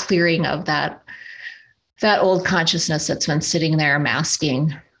clearing of that old consciousness that's been sitting there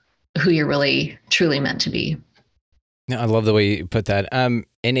masking who you're really truly meant to be. I love the way you put that. And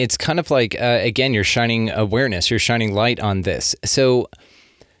it's kind of again, you're shining awareness, you're shining light on this. So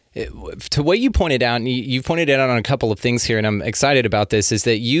to what you pointed out, and you pointed out on a couple of things here, and I'm excited about this, is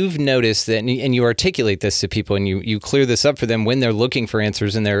that you've noticed that, and you articulate this to people, and you clear this up for them when they're looking for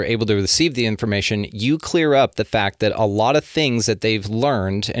answers and they're able to receive the information. You clear up the fact that a lot of things that they've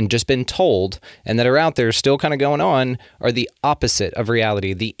learned and just been told and that are out there still kind of going on are the opposite of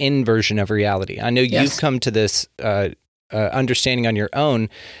reality, the inversion of reality. I know You've come to this understanding on your own,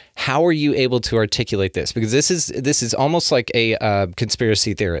 how are you able to articulate this? Because this is almost like a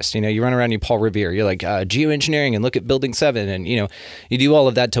conspiracy theorist. You run around, you Paul Revere, you're like geoengineering and look at Building 7, and you do all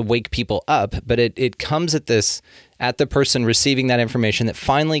of that to wake people up. But it comes at the person receiving that information that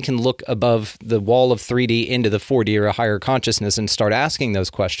finally can look above the wall of 3D into the 4D or a higher consciousness and start asking those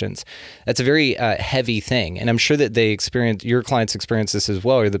questions. That's a very heavy thing, and I'm sure that your clients experience this as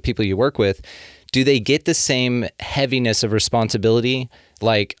well, or the people you work with. Do they get the same heaviness of responsibility,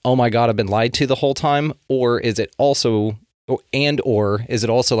 like, oh my God, I've been lied to the whole time? Or is it also, or is it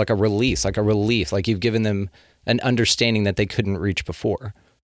also like a release, like a relief, like you've given them an understanding that they couldn't reach before?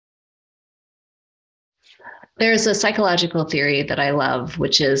 There's a psychological theory that I love,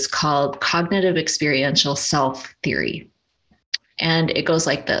 which is called cognitive experiential self theory. And it goes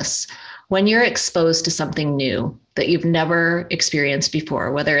like this. When you're exposed to something new that you've never experienced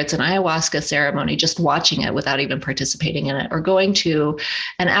before, whether it's an ayahuasca ceremony, just watching it without even participating in it, or going to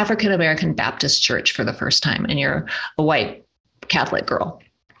an African-American Baptist church for the first time, and you're a white Catholic girl,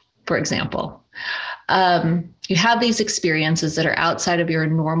 for example, you have these experiences that are outside of your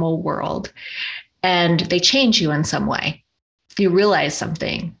normal world, and they change you in some way. You realize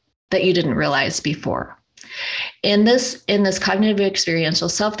something that you didn't realize before. In this cognitive experiential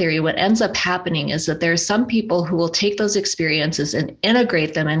self theory, what ends up happening is that there are some people who will take those experiences and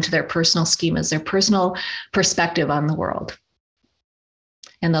integrate them into their personal schemas, their personal perspective on the world.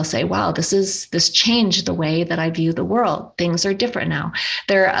 And they'll say, wow, this changed the way that I view the world. Things are different now.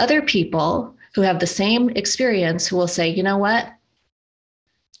 There are other people who have the same experience who will say, you know what?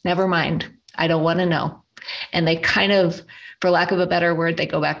 Never mind. I don't want to know. And they kind of, for lack of a better word, they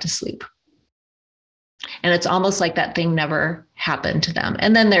go back to sleep. And it's almost like that thing never happened to them.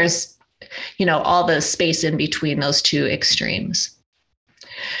 And then there's, all the space in between those two extremes.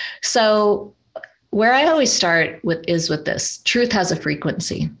 So where I always start with this. Truth has a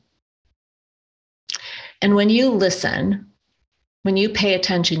frequency. And when you listen, when you pay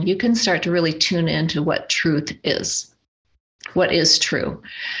attention, you can start to really tune into what truth is, what is true.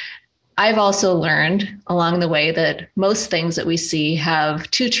 I've also learned along the way that most things that we see have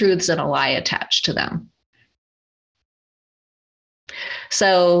two truths and a lie attached to them.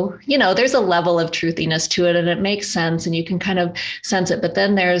 So, there's a level of truthiness to it, and it makes sense, and you can kind of sense it. But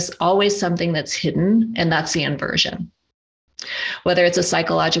then there's always something that's hidden, and that's the inversion. Whether it's a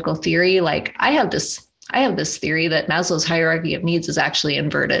psychological theory, like I have this theory that Maslow's hierarchy of needs is actually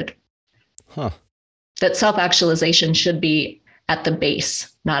inverted. That self-actualization should be at the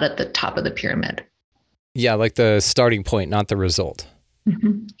base, not at the top of the pyramid. Yeah, like the starting point, not the result.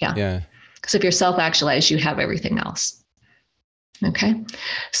 Mm-hmm. Yeah. Because if you're self-actualized, you have everything else. Okay.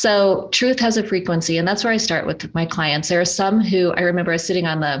 So truth has a frequency, and that's where I start with my clients. There are some who I remember I was sitting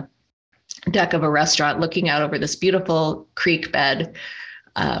on the deck of a restaurant looking out over this beautiful creek bed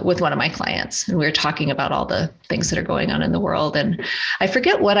with one of my clients. And we were talking about all the things that are going on in the world. And I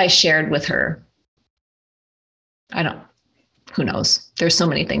forget what I shared with her. Who knows? There's so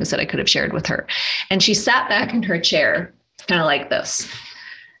many things that I could have shared with her. And she sat back in her chair, kind of like this.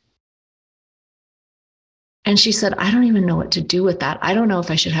 And she said, I don't even know what to do with that. I don't know if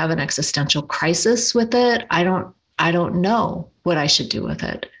I should have an existential crisis with it. I don't know what I should do with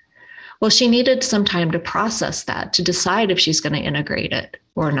it. Well, she needed some time to process that, to decide if she's going to integrate it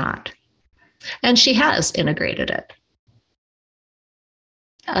or not. And she has integrated it.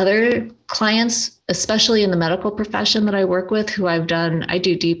 Other clients, especially in the medical profession that I work with, I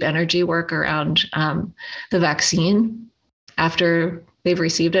do deep energy work around the vaccine after they've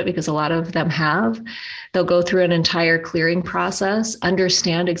received it, because a lot of them have. They'll go through an entire clearing process,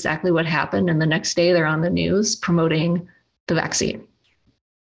 understand exactly what happened, and the next day they're on the news promoting the vaccine.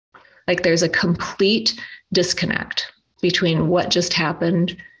 Like there's a complete disconnect between what just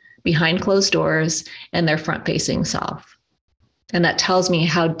happened behind closed doors and their front-facing self. And that tells me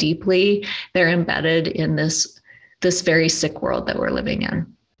how deeply they're embedded in this very sick world that we're living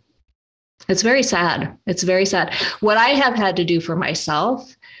in. It's very sad. It's very sad. What I have had to do for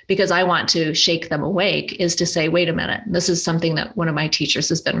myself, because I want to shake them awake, is to say, wait a minute. This is something that one of my teachers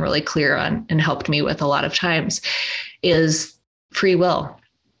has been really clear on and helped me with a lot of times, is free will.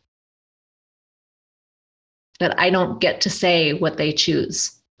 That I don't get to say what they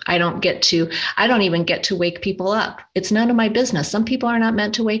choose. I don't even get to wake people up. It's none of my business. Some people are not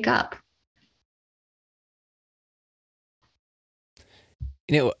meant to wake up.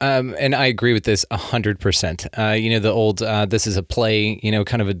 And I agree with this 100%. The old, this is a play,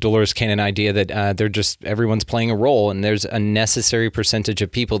 kind of a Dolores Cannon idea that everyone's playing a role, and there's a necessary percentage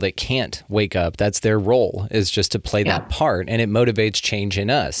of people that can't wake up. That's their role, is just to play that part, and it motivates change in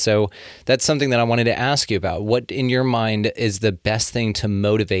us. So that's something that I wanted to ask you about. What, in your mind, is the best thing to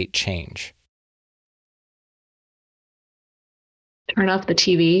motivate change? Turn off the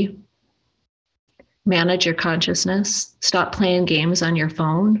TV. Manage your consciousness. Stop playing games on your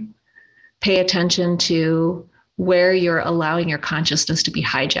phone. Pay attention to where you're allowing your consciousness to be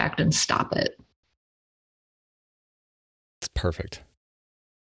hijacked and stop it. It's perfect.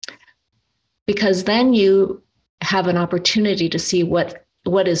 Because then you have an opportunity to see what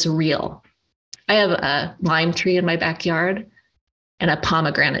is real. I have a lime tree in my backyard and a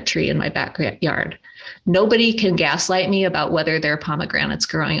pomegranate tree in my backyard. Nobody can gaslight me about whether there are pomegranates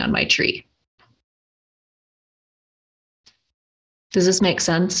growing on my tree. Does this make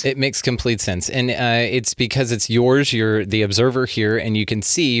sense? It makes complete sense. And it's because it's yours, you're the observer here, and you can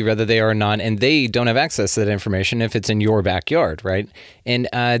see whether they are or not, and they don't have access to that information if it's in your backyard, right? And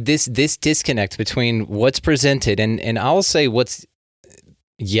this disconnect between what's presented and I'll say what's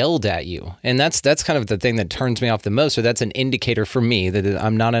yelled at you. And that's kind of the thing that turns me off the most, or that's an indicator for me that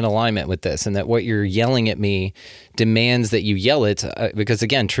I'm not in alignment with this, and that what you're yelling at me demands that you yell it, because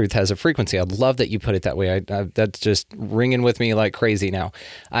again, truth has a frequency. I love that you put it that way. That's just ringing with me like crazy now.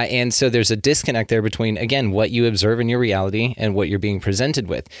 And so there's a disconnect there between, again, what you observe in your reality and what you're being presented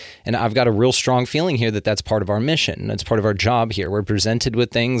with. And I've got a real strong feeling here that that's part of our mission. That's part of our job here. We're presented with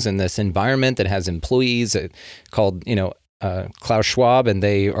things in this environment that has employees called, Klaus Schwab, and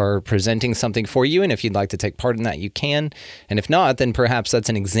they are presenting something for you. And if you'd like to take part in that, you can. And if not, then perhaps that's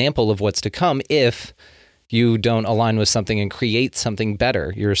an example of what's to come if you don't align with something and create something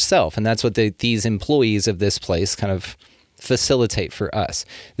better yourself. And that's what these employees of this place kind of facilitate for us.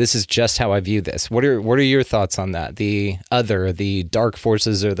 This is just how I view this. What are your thoughts on that? The dark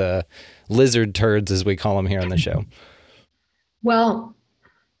forces, or the lizard turds, as we call them here on the show? Well,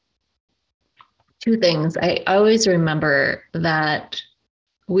 two things. I always remember that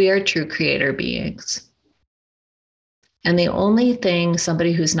we are true creator beings. And the only thing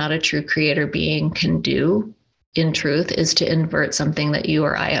somebody who's not a true creator being can do, in truth, is to invert something that you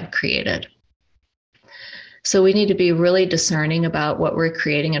or I have created. So we need to be really discerning about what we're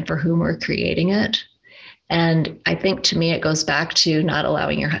creating and for whom we're creating it. And I think, to me, it goes back to not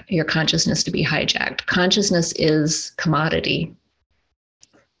allowing your consciousness to be hijacked. Consciousness is commodity.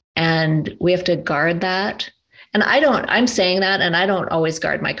 And we have to guard that. And I'm saying that, and I don't always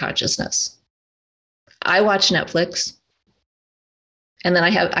guard my consciousness. I watch Netflix. And then I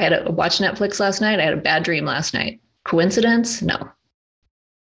had to watch Netflix last night. I had a bad dream last night. Coincidence? No.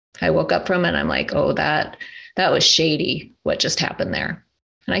 I woke up from it and I'm like, oh, that was shady, what just happened there.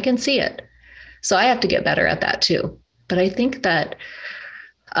 And I can see it. So I have to get better at that too. But I think that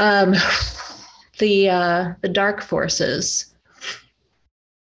the dark forces,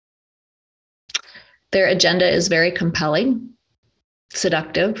 their agenda is very compelling,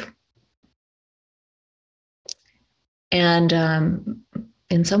 seductive, and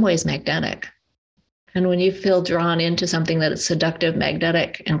in some ways magnetic. And when you feel drawn into something that is seductive,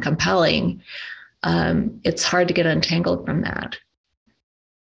 magnetic, and compelling, it's hard to get untangled from that.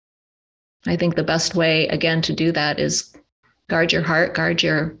 I think the best way, again, to do that is guard your heart, guard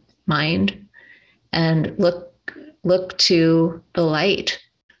your mind, and look to the light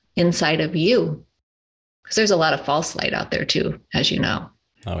inside of you. Because there's a lot of false light out there too, as you know.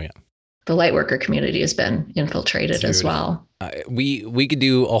 Oh, yeah. The light worker community has been infiltrated as well. We could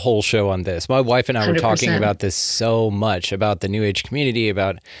do a whole show on this. My wife and I were 100%. talking about this so much, about the New Age community,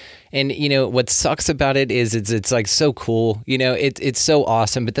 and what sucks about it is it's like so cool. It's so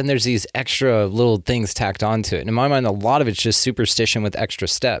awesome, but then there's these extra little things tacked onto it. And in my mind, a lot of it's just superstition with extra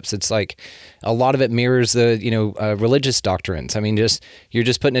steps. It's like a lot of it mirrors the religious doctrines. I mean, you're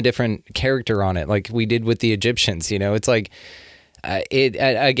just putting a different character on it, like we did with the Egyptians. It's like.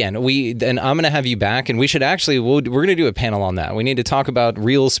 Again, I'm going to have you back, and we should we're going to do a panel on that. We need to talk about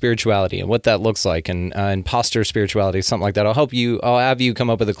real spirituality and what that looks like, and imposter spirituality, something like that. I'll have you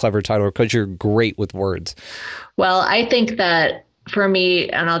come up with a clever title, because you're great with words. Well, I think that for me,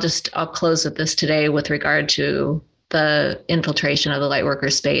 and I'll close with this today with regard to the infiltration of the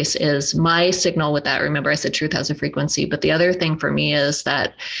lightworker space, is my signal with that. Remember, I said truth has a frequency, but the other thing for me is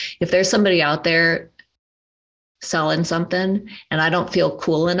that if there's somebody out there selling something and I don't feel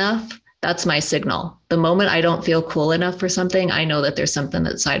cool enough, that's my signal. The moment I don't feel cool enough for something, I know that there's something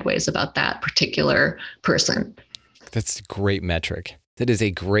that's sideways about that particular person. That's a great metric. That is a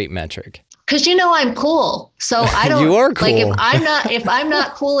great metric. Because I'm cool, so I don't. You are cool. Like if I'm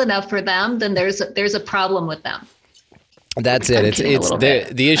not cool enough for them, then there's a problem with them. That's it. It's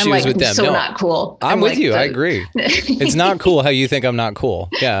the issue is with them. So not cool. I'm with you. I agree. It's not cool how you think I'm not cool.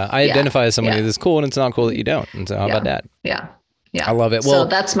 Yeah, I identify as somebody that's cool, and it's not cool that you don't. And so how about that? Yeah. I love it. Well, so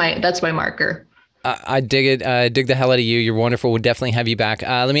that's my marker. I dig it. I dig the hell out of you. You're wonderful. We'll definitely have you back.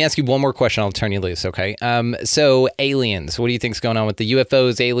 Let me ask you one more question. I'll turn you loose, okay? So aliens, what do you think's going on with the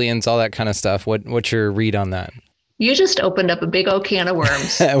UFOs, aliens, all that kind of stuff? What's your read on that? You just opened up a big old can of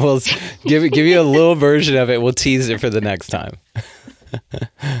worms. We'll give you a little version of it. We'll tease it for the next time.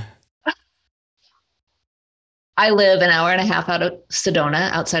 I live an hour and a half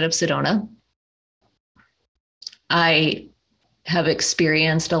outside of Sedona. I have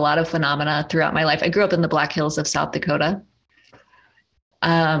experienced a lot of phenomena throughout my life. I grew up in the Black Hills of South Dakota.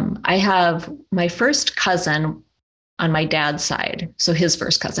 I have my first cousin on my dad's side. So his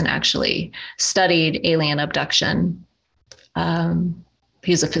first cousin actually studied alien abduction.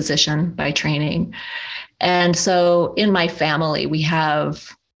 He's a physician by training. And so in my family, we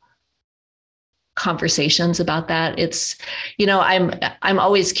have conversations about that. It's, I'm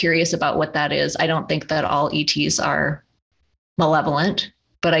always curious about what that is. I don't think that all ETs are malevolent,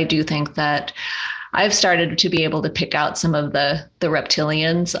 but I do think that I've started to be able to pick out some of the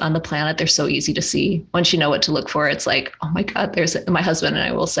reptilians on the planet. They're so easy to see. Once you know what to look for, it's like, oh my God, my husband and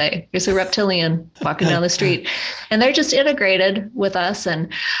I will say, there's a reptilian walking down the street, and they're just integrated with us.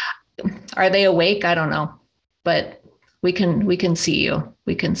 And are they awake? I don't know, but we can see you.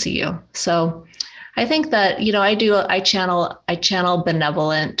 We can see you. So I think that, I channel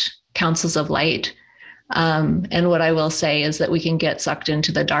benevolent councils of light. And what I will say is that we can get sucked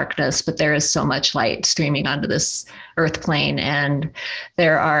into the darkness, but there is so much light streaming onto this earth plane. And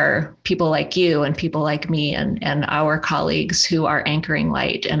there are people like you and people like me and our colleagues who are anchoring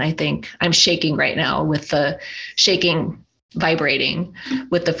light. And I think I'm shaking right now with the vibrating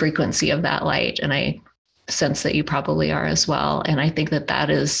with the frequency of that light. And I sense that you probably are as well. And I think that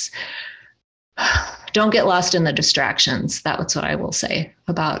is, don't get lost in the distractions. That's what I will say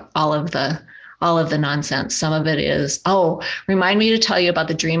about all of the nonsense. Some of it is, remind me to tell you about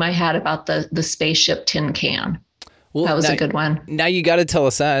the dream I had about the spaceship tin can. Well, that was a good one. Now you got to tell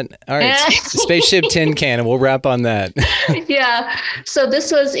us that. All right, spaceship tin can, and we'll wrap on that. Yeah. So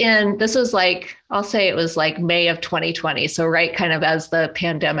this was like, I'll say it was like May of 2020. So right kind of as the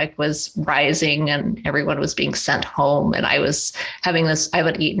pandemic was rising and everyone was being sent home, and I was having I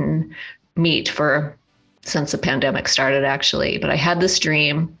haven't eaten meat since the pandemic started actually, but I had this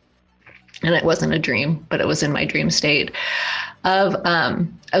dream. And it wasn't a dream, but it was in my dream state of, I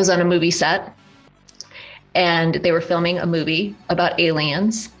was on a movie set and they were filming a movie about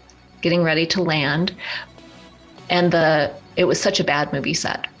aliens getting ready to land. And it was such a bad movie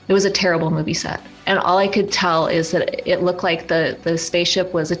set. It was a terrible movie set. And all I could tell is that it looked like the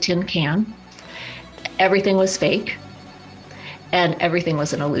spaceship was a tin can. Everything was fake and everything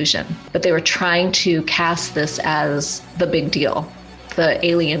was an illusion. But they were trying to cast this as the big deal, the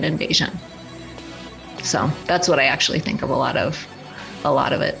alien invasion. So that's what I actually think of a lot of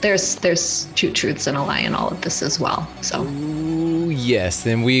it. There's two truths and a lie in all of this as well. So yes,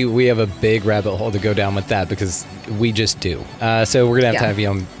 and we have a big rabbit hole to go down with that because we just do. So we're gonna have you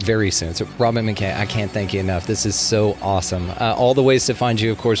on very soon. So Robin McKay, I can't thank you enough. This is so awesome. All the ways to find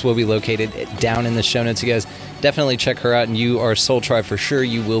you, of course, will be located down in the show notes. You guys definitely check her out, and you are Soul Tribe for sure.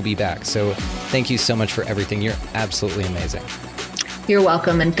 You will be back. So thank you so much for everything. You're absolutely amazing. You're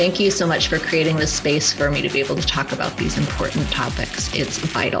welcome. And thank you so much for creating this space for me to be able to talk about these important topics. It's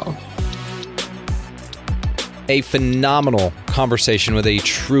vital. A phenomenal conversation with a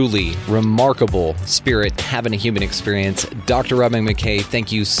truly remarkable spirit having a human experience. Dr. Robin McKay,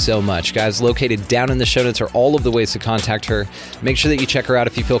 thank you so much. Guys, located down in the show notes are all of the ways to contact her. Make sure that you check her out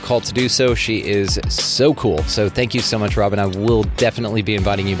if you feel called to do so. She is so cool. So thank you so much, Robin. I will definitely be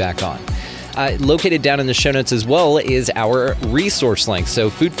inviting you back on. Located down in the show notes as well is our resource link. So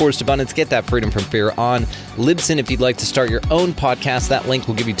Food Forest Abundance, get that freedom from fear on Libsyn. If you'd like to start your own podcast, that link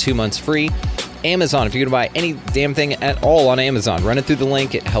will give you 2 months free. Amazon, if you're going to buy any damn thing at all on Amazon, run it through the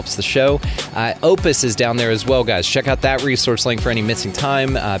link. It helps the show. Opus is down there as well, guys. Check out that resource link for any missing time,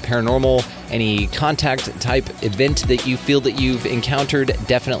 paranormal, any contact type event that you feel that you've encountered.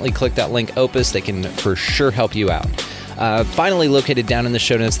 Definitely click that link, Opus. They can for sure help you out. Finally, located down in the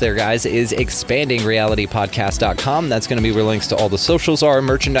show notes there, guys, is expandingrealitypodcast.com. That's going to be where links to all the socials are.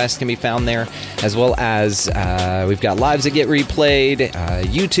 Merchandise can be found there, as well as we've got lives that get replayed,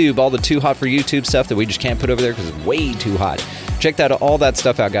 YouTube, all the too hot for YouTube stuff that we just can't put over there because it's way too hot. Check all that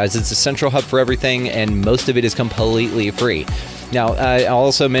stuff out, guys. It's a central hub for everything, and most of it is completely free. Now, I'll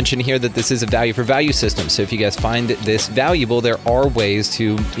also mention here that this is a value for value system. So if you guys find this valuable, there are ways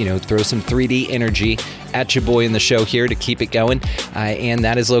to, throw some 3D energy at your boy in the show here to keep it going. And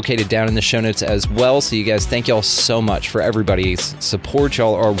that is located down in the show notes as well. So you guys, thank y'all so much for everybody's support.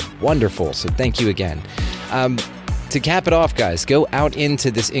 Y'all are wonderful. So thank you again. To cap it off, guys, go out into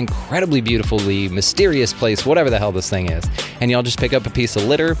this incredibly beautifully mysterious place, whatever the hell this thing is, and y'all just pick up a piece of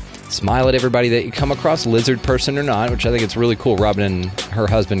litter, smile at everybody that you come across, lizard person or not, which I think it's really cool. Robin and her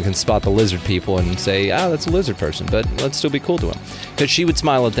husband can spot the lizard people and say, that's a lizard person, but let's still be cool to him, because she would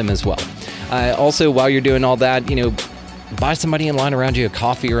smile at them as well. Also, while you're doing all that, buy somebody in line around you a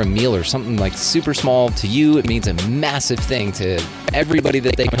coffee or a meal or something like super small. To you, it means a massive thing. To everybody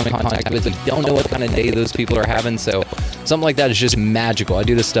that they come in contact with, you don't know what kind of day those people are having, so something like that is just magical. I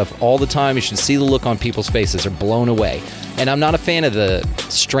do this stuff all the time. You should see the look on people's faces. They're blown away. And I'm not a fan of the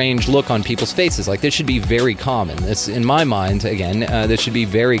strange look on people's faces. Like, this should be very common. This, in my mind, again, this should be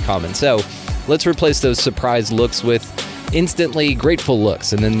very common. So let's replace those surprised looks with instantly grateful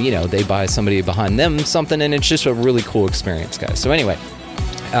looks, and then they buy somebody behind them something, and it's just a really cool experience, guys. So anyway,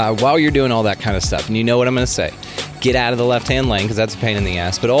 while you're doing all that kind of stuff, and you know what I'm going to say, get out of the left-hand lane, because that's a pain in the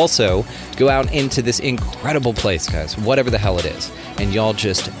ass, but also go out into this incredible place, guys, whatever the hell it is, and y'all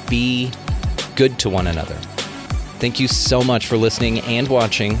just be good to one another. Thank you so much for listening and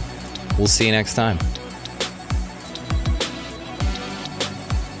watching. We'll see you next time.